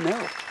 1-0.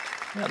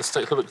 Yeah, let's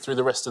take a look through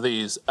the rest of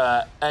these.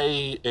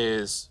 A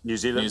is New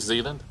Zealand. New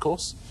Zealand, of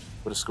course.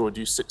 Would have scored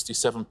you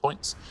 67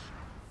 points.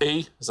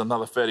 E is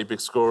another fairly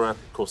big scorer.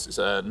 Of course, it's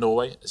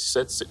Norway, as you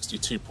said,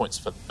 62 points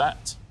for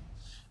that.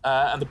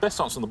 And the best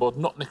answer on the board,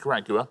 not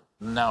Nicaragua,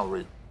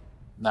 Nauru.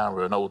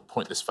 Nauru, an old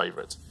pointless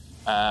favourite.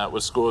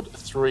 Was scored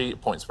 3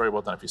 points. Very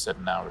well done if you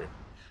said Nauru.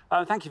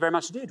 Thank you very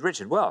much indeed,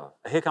 Richard. Well,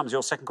 here comes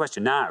your second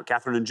question. Now,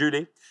 Catherine and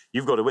Julie,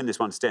 you've got to win this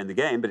one to stay in the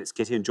game, but it's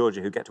Kitty and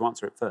Georgia who get to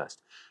answer it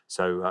first.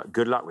 So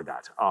good luck with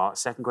that. Our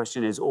second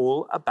question is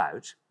all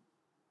about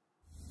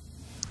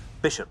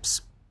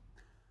bishops.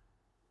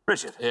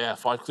 Richard. Yeah,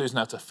 5 clues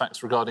now to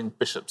facts regarding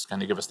bishops.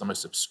 Can you give us the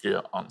most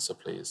obscure answer,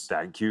 please?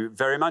 Thank you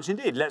very much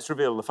indeed. Let's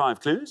reveal the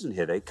 5 clues, and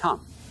here they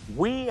come.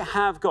 We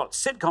have got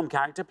sitcom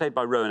character played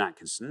by Rowan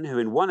Atkinson, who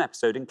in one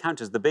episode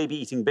encounters the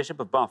baby-eating Bishop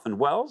of Bath and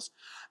Wells,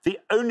 the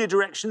only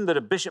direction that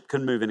a bishop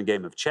can move in a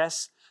game of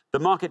chess, the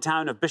market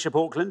town of Bishop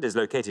Auckland is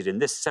located in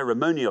this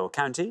ceremonial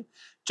county,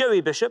 Joey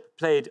Bishop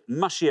played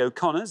Mushy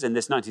O'Connors in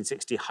this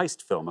 1960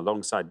 heist film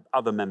alongside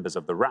other members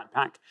of the Rat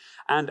Pack,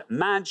 and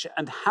Madge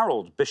and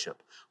Harold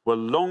Bishop were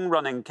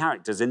long-running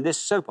characters in this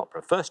soap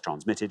opera, first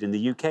transmitted in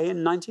the UK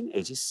in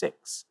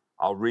 1986.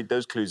 I'll read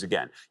those clues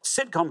again.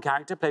 Sitcom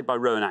character played by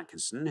Rowan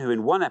Atkinson, who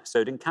in one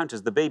episode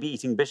encounters the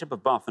baby-eating Bishop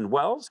of Bath and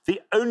Wells, the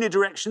only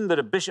direction that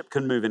a bishop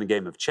can move in a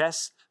game of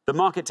chess, the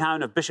market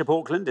town of Bishop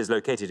Auckland is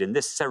located in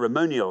this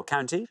ceremonial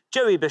county,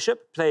 Joey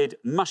Bishop played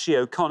Mushy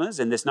O'Connors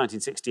in this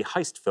 1960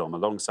 heist film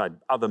alongside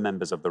other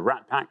members of the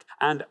Rat Pack,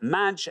 and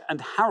Madge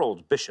and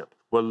Harold Bishop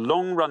were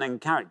long-running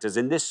characters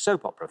in this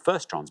soap opera,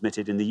 first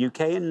transmitted in the UK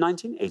in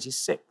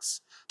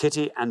 1986.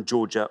 Kitty and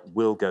Georgia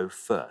will go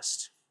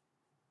first.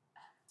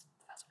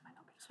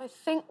 So I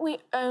think we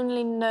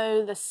only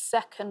know the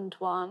second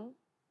one.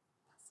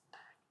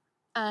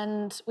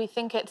 And we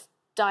think it's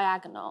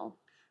diagonal.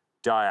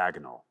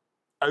 Diagonal.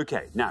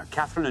 OK, now,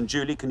 Catherine and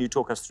Julie, can you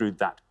talk us through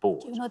that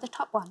board? Do you know the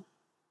top one?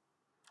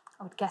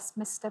 I would guess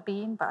Mr.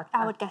 Bean, but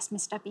I would guess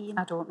Mr. Bean.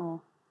 I don't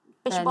know.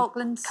 Bishop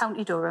Auckland.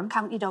 County Durham.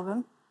 County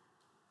Durham.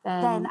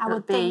 Then I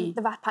would think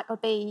the Rat Pack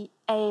would be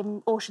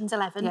Ocean's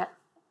 11. Yeah.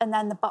 And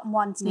then the bottom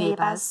one's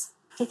Neighbours.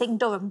 Do you think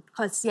Durham?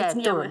 Because it's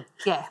near Durham.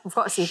 Yeah, we've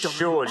got to say Durham.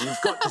 Sure, you've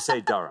got to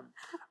say Durham.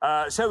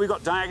 So we've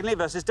got diagonally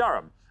versus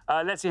Durham.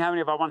 Let's see how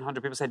many of our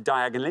 100 people said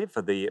diagonally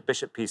for the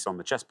bishop piece on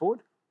the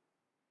chessboard.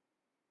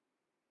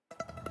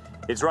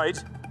 It's right.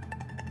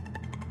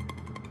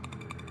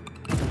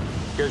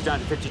 Goes down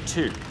to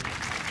 52.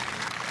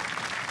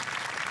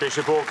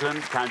 Bishop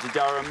Auckland, County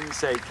Durham,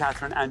 say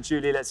Catherine and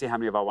Julie. Let's see how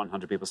many of our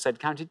 100 people said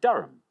County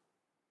Durham.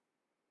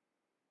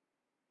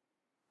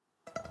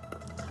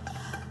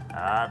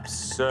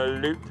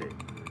 Absolutely.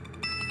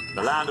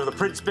 The land of the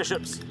Prince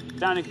Bishops.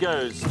 Down it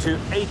goes to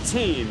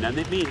 18, and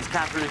it means,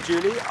 Catherine and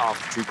Julie,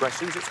 after 2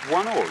 questions, it's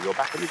 1-1. You're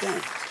back in the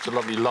game. Such a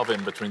lovely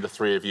love-in between the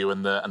 3 of you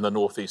and the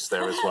northeast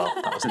there as well.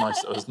 That was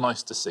nice. It was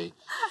nice to see.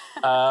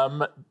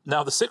 Now,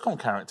 the sitcom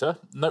character,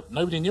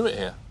 nobody knew it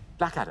here.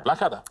 Blackadder.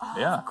 Blackadder,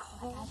 yeah.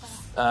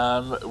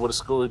 Would have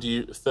scored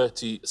you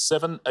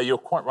 37. You're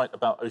quite right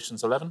about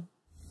Ocean's 11.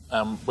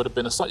 Would have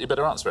been a slightly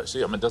better answer,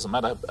 actually. I mean, it doesn't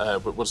matter.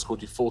 But would have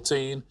scored you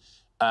 14.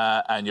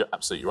 And you're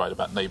absolutely right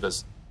about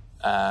Neighbours.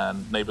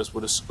 And Neighbours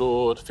would have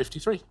scored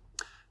 53.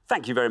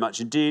 Thank you very much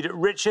indeed,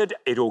 Richard.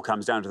 It all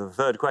comes down to the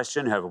third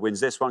question. Whoever wins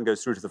this one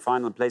goes through to the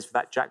final and plays for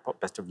that jackpot.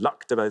 Best of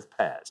luck to both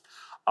pairs.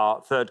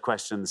 Our third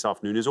question this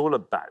afternoon is all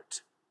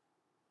about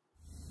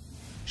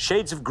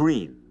shades of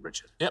green,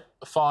 Richard. Yep,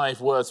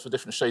 5 words for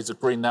different shades of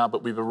green now,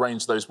 but we've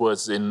arranged those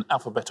words in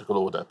alphabetical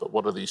order. But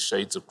what are these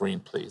shades of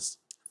green, please?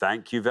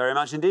 Thank you very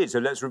much indeed. So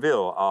let's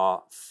reveal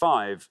our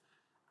 5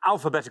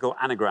 alphabetical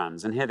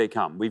anagrams, and here they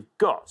come. We've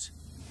got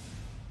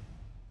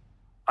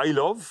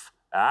Ailov,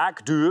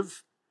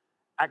 Akduv,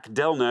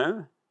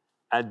 Akdelno,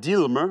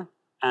 Adilmer,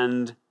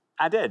 and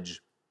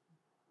Adej.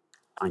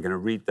 I'm going to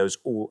read those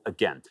all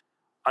again.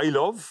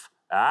 Ailov,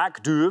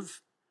 Akduv,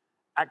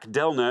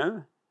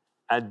 Akdelno,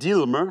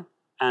 Adilmer,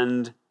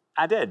 and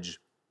Adej.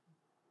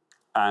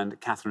 And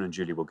Catherine and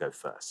Julie will go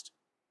first.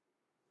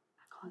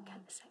 I can't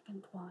get the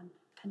second one.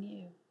 Can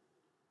you?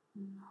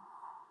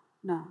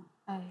 No.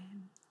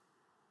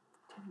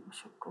 I think we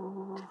should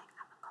go.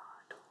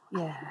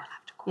 Yeah.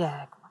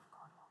 Yeah. Go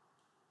avocado.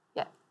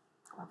 Yeah.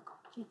 Go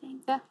avocado. Do you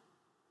think? Yeah.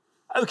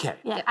 OK.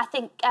 Yeah, I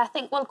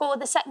think we'll go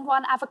with the second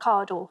one,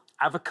 avocado.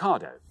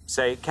 Avocado.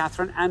 Say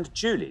Catherine and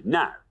Julie.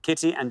 Now,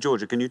 Kitty and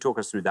Georgia, can you talk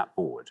us through that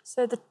board?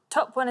 So the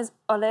top one is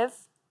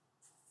olive,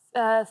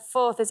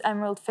 fourth is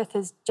emerald, fifth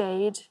is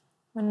jade.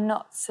 We're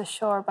not so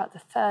sure about the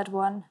third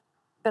one,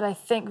 but I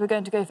think we're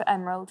going to go for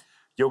emerald.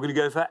 You're going to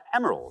go for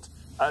emerald.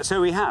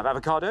 So we have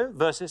avocado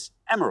versus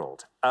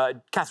emerald.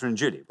 Catherine and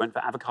Julie went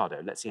for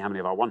avocado. Let's see how many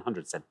of our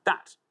 100 said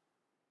that.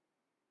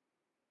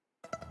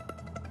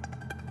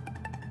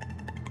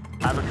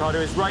 Avocado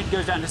is right,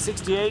 goes down to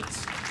 68.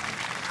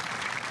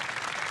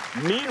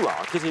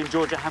 Meanwhile, Kitty and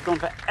Georgia have gone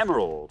for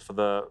emerald for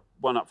the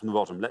one up from the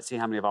bottom. Let's see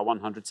how many of our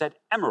 100 said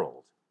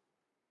emerald.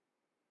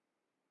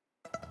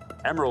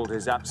 Emerald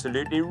is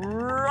absolutely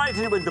right,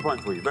 and it wins the point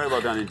for you. Very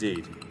well done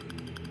indeed.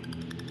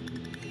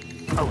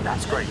 Oh,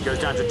 that's great. Goes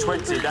down to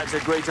 20. That's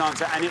a great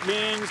answer. And it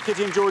means,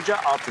 Kitty and Georgia,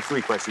 after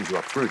 3 questions, you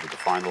are through to the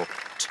final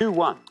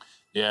 2-1.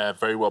 Yeah,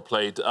 very well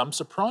played. I'm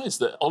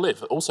surprised that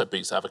Olive also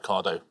beats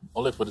avocado.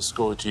 Olive would have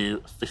scored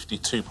you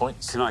 52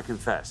 points. Can I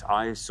confess,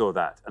 I saw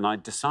that and I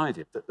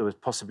decided that there was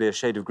possibly a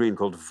shade of green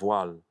called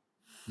voile.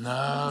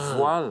 No.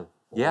 Voile.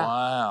 Yeah.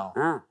 Wow.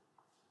 Yeah.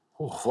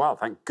 Voile,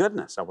 thank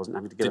goodness I wasn't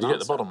having to get Did an you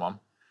get answer. the bottom one?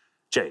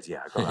 Jade,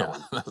 yeah, I got that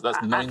one.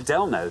 That's 90.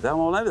 Delno, they're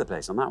all over the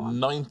place on that one.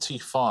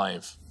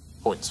 95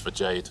 points for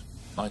Jade.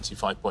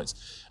 95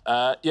 points.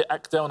 Yeah,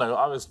 Akdelno,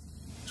 I was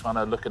trying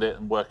to look at it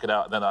and work it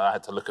out, and then I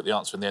had to look at the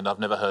answer in the end. I've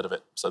never heard of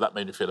it, so that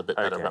made me feel a bit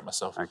better about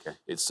myself. Okay.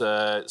 It's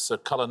a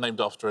colour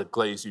named after a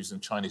glaze used in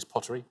Chinese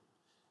pottery,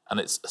 and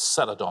it's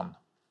celadon.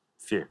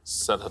 Phew.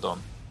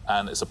 Celadon.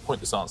 And it's a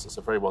pointless answer,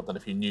 so very well done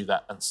if you knew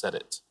that and said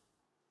it.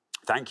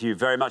 Thank you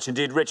very much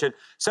indeed, Richard.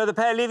 So the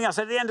pair leaving us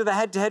at the end of the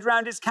head-to-head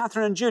round is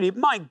Catherine and Julie.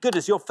 My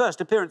goodness, your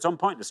first appearance on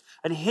Pointless.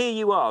 And here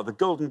you are, the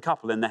golden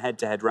couple in the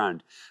head-to-head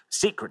round.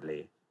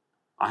 Secretly,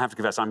 I have to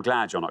confess, I'm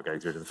glad you're not going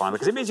through to the final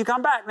because it means you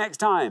come back next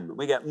time.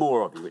 We get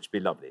more of you, which would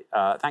be lovely.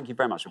 Thank you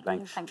very much for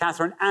playing.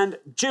 Catherine and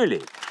Julie.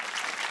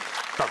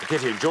 But for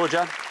Kitty and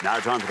Georgia, now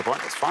time for the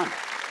Pointless final.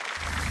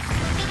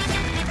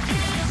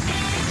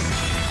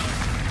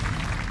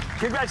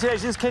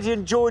 Congratulations, Kitty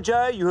and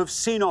Georgia. You have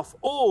seen off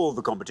all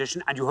the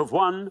competition and you have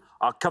won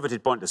our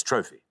coveted Pointless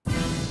trophy.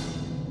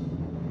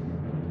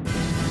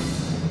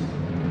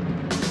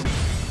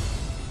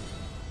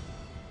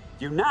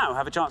 You now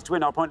have a chance to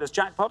win our Pointless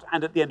jackpot,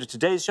 and at the end of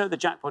today's show, the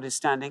jackpot is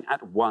standing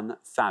at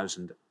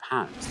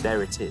 £1,000.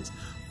 There it is.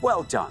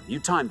 Well done.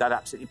 You timed that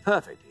absolutely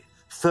perfectly.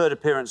 Third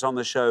appearance on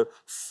the show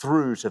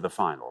through to the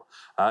final.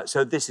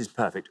 So this is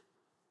perfect.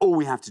 All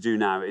we have to do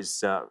now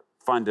is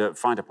find a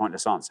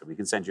pointless answer. We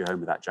can send you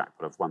home with that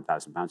jackpot of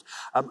 £1,000.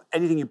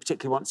 Anything you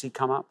particularly want to see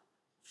come up?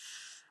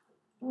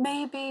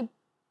 Maybe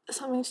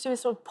something to do with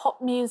sort of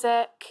pop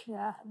music.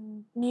 Yeah.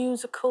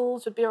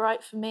 Musicals would be all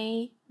right for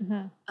me.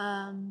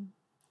 Mm-hmm.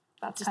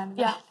 That's kind of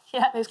yeah,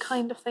 those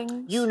kind of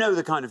things. You know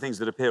the kind of things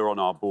that appear on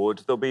our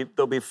board.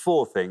 There'll be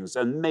 4 things,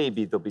 and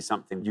maybe there'll be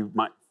something you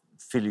might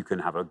feel you can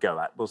have a go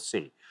at. We'll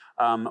see.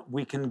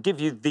 We can give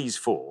you these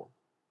 4.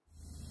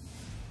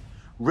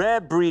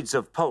 Rare breeds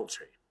of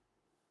poultry.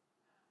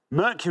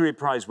 Mercury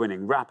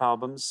Prize-winning rap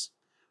albums.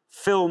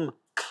 Film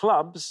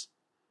clubs.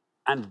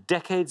 And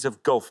decades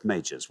of golf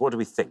majors. What do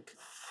we think?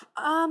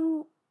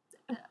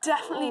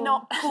 Definitely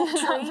not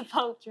poultry. Not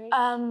poultry.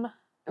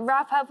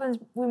 Rap albums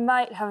we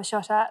might have a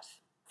shot at.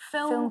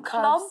 Film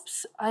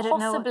clubs, I don't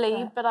know.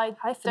 Possibly, but I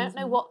don't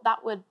know what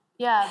that would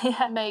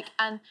make.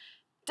 And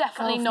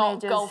definitely Golf not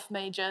majors. golf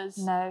majors.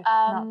 No,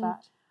 not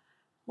that.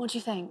 What do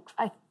you think?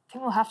 I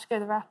think we'll have to go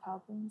the rap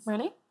albums.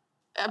 Really?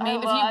 I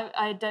mean, mean,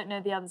 I don't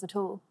know the others at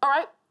all. All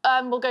right,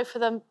 we'll go for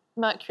the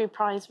Mercury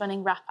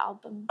Prize-winning rap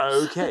album.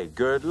 OK,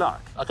 good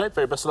luck. OK,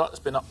 very best of luck. It's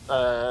been up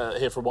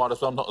here for a while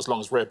as well, not as long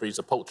as Rare Breeds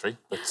of Poultry,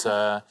 but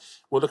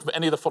we're looking for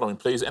any of the following,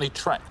 please. Any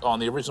track on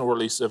the original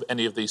release of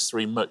any of these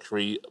 3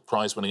 Mercury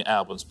Prize-winning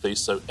albums, please.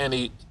 So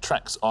any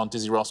tracks on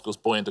Dizzy Rascal's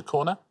Boy in the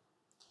Corner,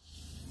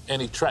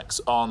 any tracks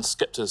on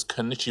Skepta's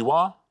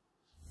Konnichiwa,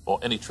 or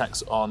any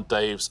tracks on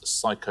Dave's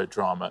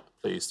Psychodrama,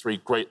 please. 3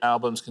 great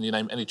albums. Can you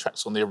name any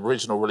tracks on the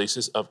original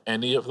releases of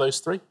any of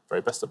those 3?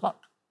 Very best of luck.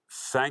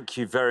 Thank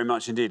you very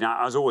much indeed.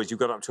 Now, as always, you've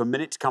got up to a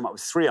minute to come up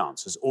with 3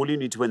 answers. All you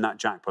need to win that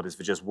jackpot is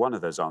for just one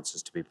of those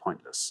answers to be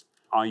pointless.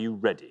 Are you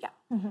ready? Yeah.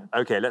 Mm-hmm.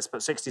 OK, let's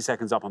put 60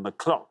 seconds up on the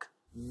clock.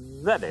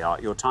 There they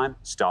are. Your time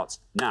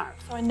starts now.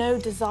 So I know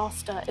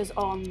Disaster is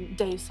on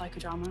Dave's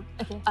Psychodrama.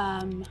 Okay.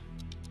 Trying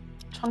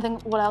to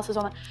think what else is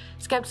on it.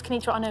 Skepta's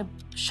Konnichiwa, I know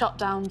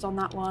Shutdown's on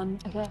that one.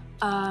 Okay.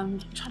 Trying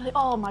to think,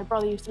 my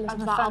brother used to listen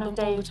to I'm a that fan album of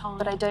Dave, all the time.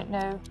 but I don't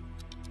know.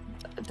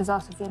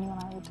 Disaster's the only one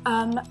I would.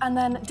 And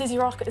then Dizzy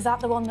Rascal, is that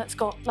the one that's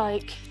got,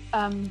 like,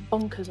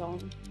 Bonkers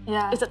on?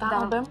 Yeah. Is it that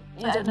album?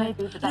 Yeah, I don't know.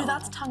 maybe, but No, that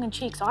that's one. tongue in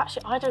cheek. So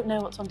actually, I don't know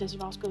what's on Dizzy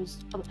Rascal's.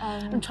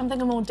 I'm trying to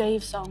think of more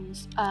Dave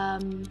songs.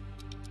 The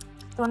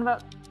one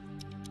about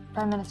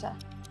Prime Minister.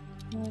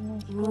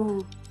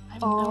 Ooh, I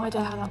have no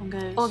idea how that one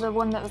goes. Or the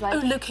one that was like...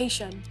 Oh,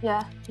 Location.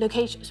 Yeah.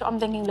 Location. So I'm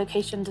thinking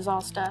Location,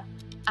 Disaster,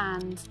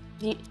 and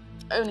the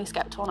only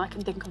Skepta I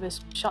can think of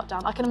is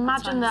Shutdown. I can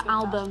imagine the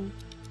album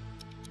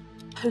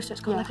poster.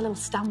 It's got like a little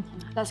stamp on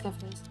it. Let's go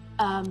for this.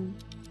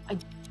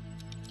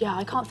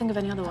 I can't think of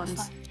any other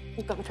ones.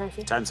 We've got the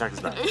trophy. 10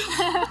 seconds left.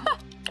 I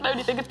can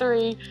only think of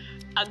 3,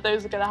 and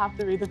those are going to have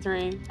to be the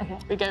 3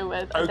 we go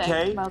with. I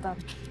think. Well done.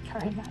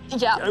 Carrying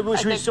that. Yeah. We're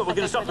going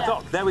to stop the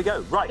clock. There we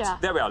go. Right,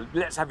 there we are.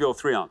 Let's have your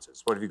 3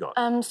 answers. What have you got?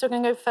 So we're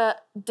going to go for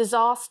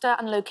Disaster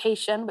and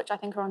Location, which I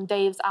think are on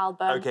Dave's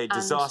album. OK,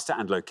 Disaster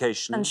and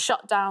Location. And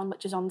Shutdown,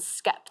 which is on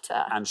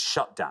Skepta. And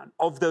Shutdown.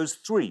 Of those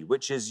 3,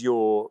 which is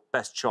your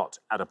best shot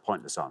at a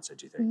pointless answer,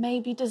 do you think?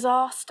 Maybe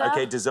Disaster.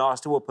 OK,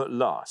 Disaster we'll put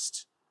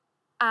last.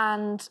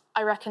 And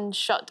I reckon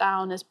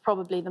Shutdown is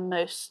probably the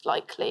most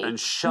likely. And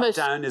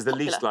Shutdown is the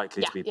least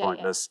likely to be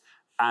pointless.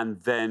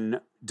 And then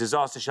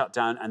Disaster,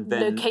 Shutdown, and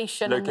then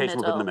Location will be in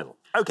the middle.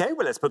 OK,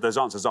 well, let's put those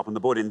answers up on the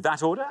board in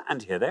that order,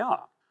 and here they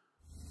are.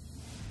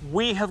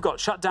 We have got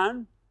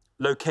Shutdown,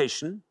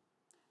 Location,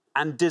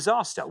 and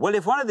Disaster. Well,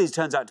 if one of these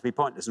turns out to be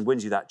pointless and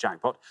wins you that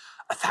jackpot,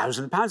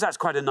 £1,000, that's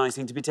quite a nice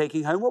thing to be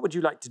taking home. What would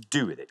you like to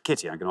do with it?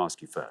 Kitty, I'm going to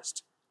ask you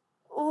first.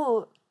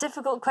 Oh,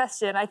 difficult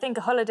question. I think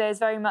a holiday is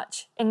very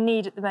much in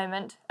need at the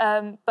moment.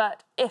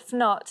 But if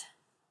not,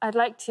 I'd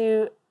like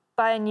to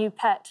buy a new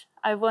pet.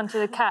 I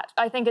wanted a cat.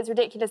 I think it's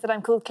ridiculous that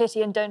I'm called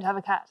Kitty and don't have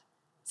a cat.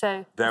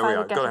 So there we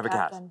are. Got to have a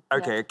cat. Then,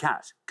 OK, a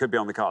cat could be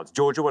on the cards.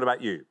 Georgia, what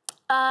about you?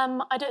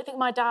 I don't think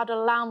my dad would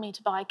allow me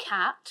to buy a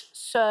cat,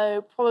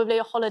 so probably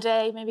a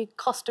holiday, maybe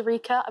Costa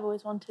Rica. I've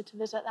always wanted to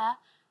visit there,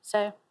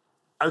 so...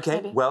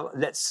 OK, well,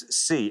 let's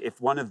see if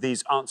one of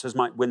these answers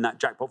might win that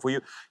jackpot for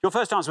you. Your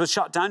first answer was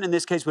Shutdown. In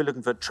this case, we're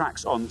looking for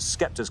tracks on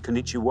Skepta's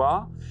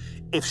Konnichiwa.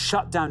 If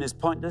Shutdown is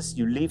pointless,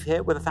 you leave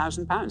here with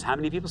 £1,000. How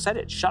many people said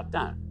it?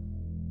 Shutdown.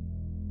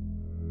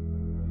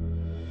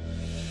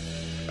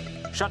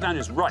 Shutdown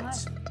is right.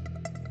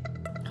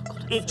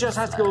 It just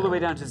has to go all the way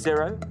down to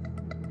 0.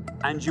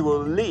 And you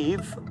will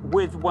leave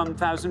with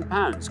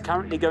 £1,000,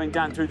 currently going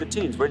down through the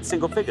teens. We're in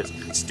single figures.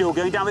 Still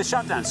going down with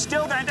Shutdown.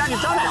 Still going down.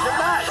 You've done it. Look at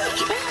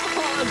that.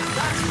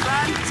 That's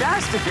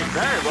fantastic.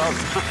 Very well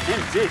done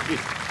indeed.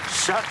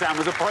 Shutdown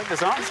was a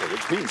pointless answer,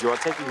 which means you are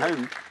taking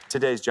home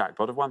today's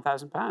jackpot of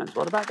 £1,000.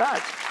 What about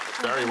that?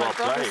 Very well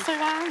played. So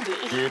handy.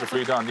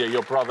 Beautifully done. Yeah,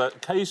 your brother,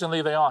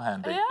 occasionally they are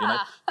handy, you know.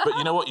 But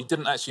you know what? You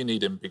didn't actually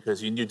need him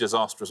because you knew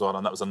Disaster as well,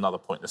 and that was another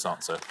pointless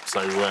answer.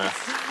 So...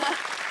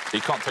 you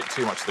can't take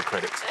too much of the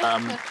credit.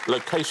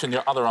 Location,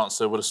 your other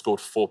answer would have scored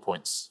 4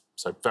 points.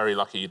 So very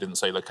lucky you didn't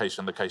say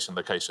location, location,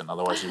 location.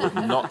 Otherwise, you would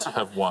not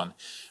have won.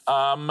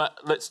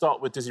 Let's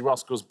start with Dizzy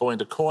Rascals' Boy in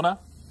the Corner.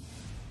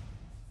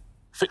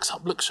 Fix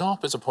Up, Look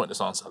Sharp is a pointless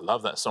answer.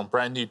 Love that song.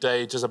 Brand New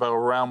Day, Jezebel,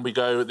 Round We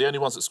Go. The only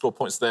ones that scored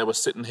points there were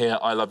Sitting Here,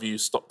 I Love You,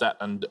 Stop That,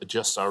 and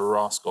Just a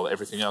Rascal.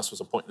 Everything else was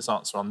a pointless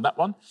answer on that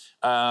one.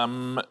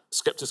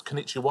 Skepta's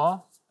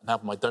Konnichiwa. An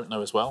album I don't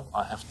know as well,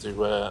 I have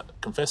to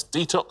confess.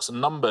 Detox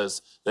and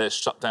Numbers, they're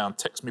Shutdown.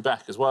 Text Me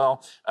Back as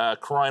well.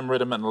 Crime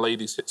Rhythm and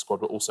Ladies Hit Squad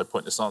were also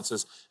pointless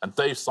answers. And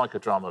Dave's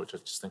Psychodrama, which I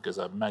just think is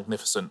a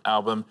magnificent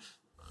album.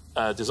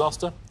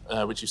 Disaster,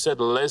 which you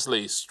said.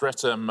 Leslie,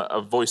 Streatham,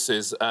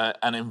 Voices,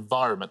 and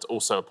Environment,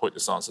 also a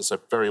pointless answer. So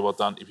very well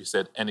done if you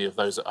said any of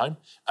those at home.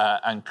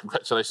 And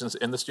congratulations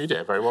in the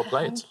studio. Very well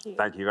played.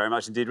 Thank you very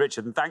much indeed,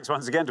 Richard. And thanks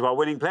once again to our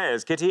winning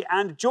players, Kitty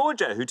and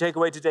Georgia, who take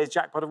away today's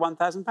jackpot of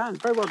 £1,000.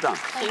 Very well done.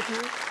 Thank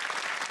you.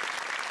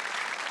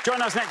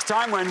 Join us next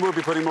time when we'll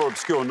be putting more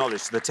obscure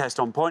knowledge to the test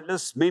on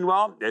Pointless.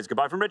 Meanwhile, it's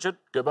goodbye from Richard.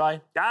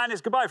 Goodbye. And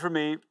it's goodbye from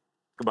me.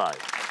 Goodbye.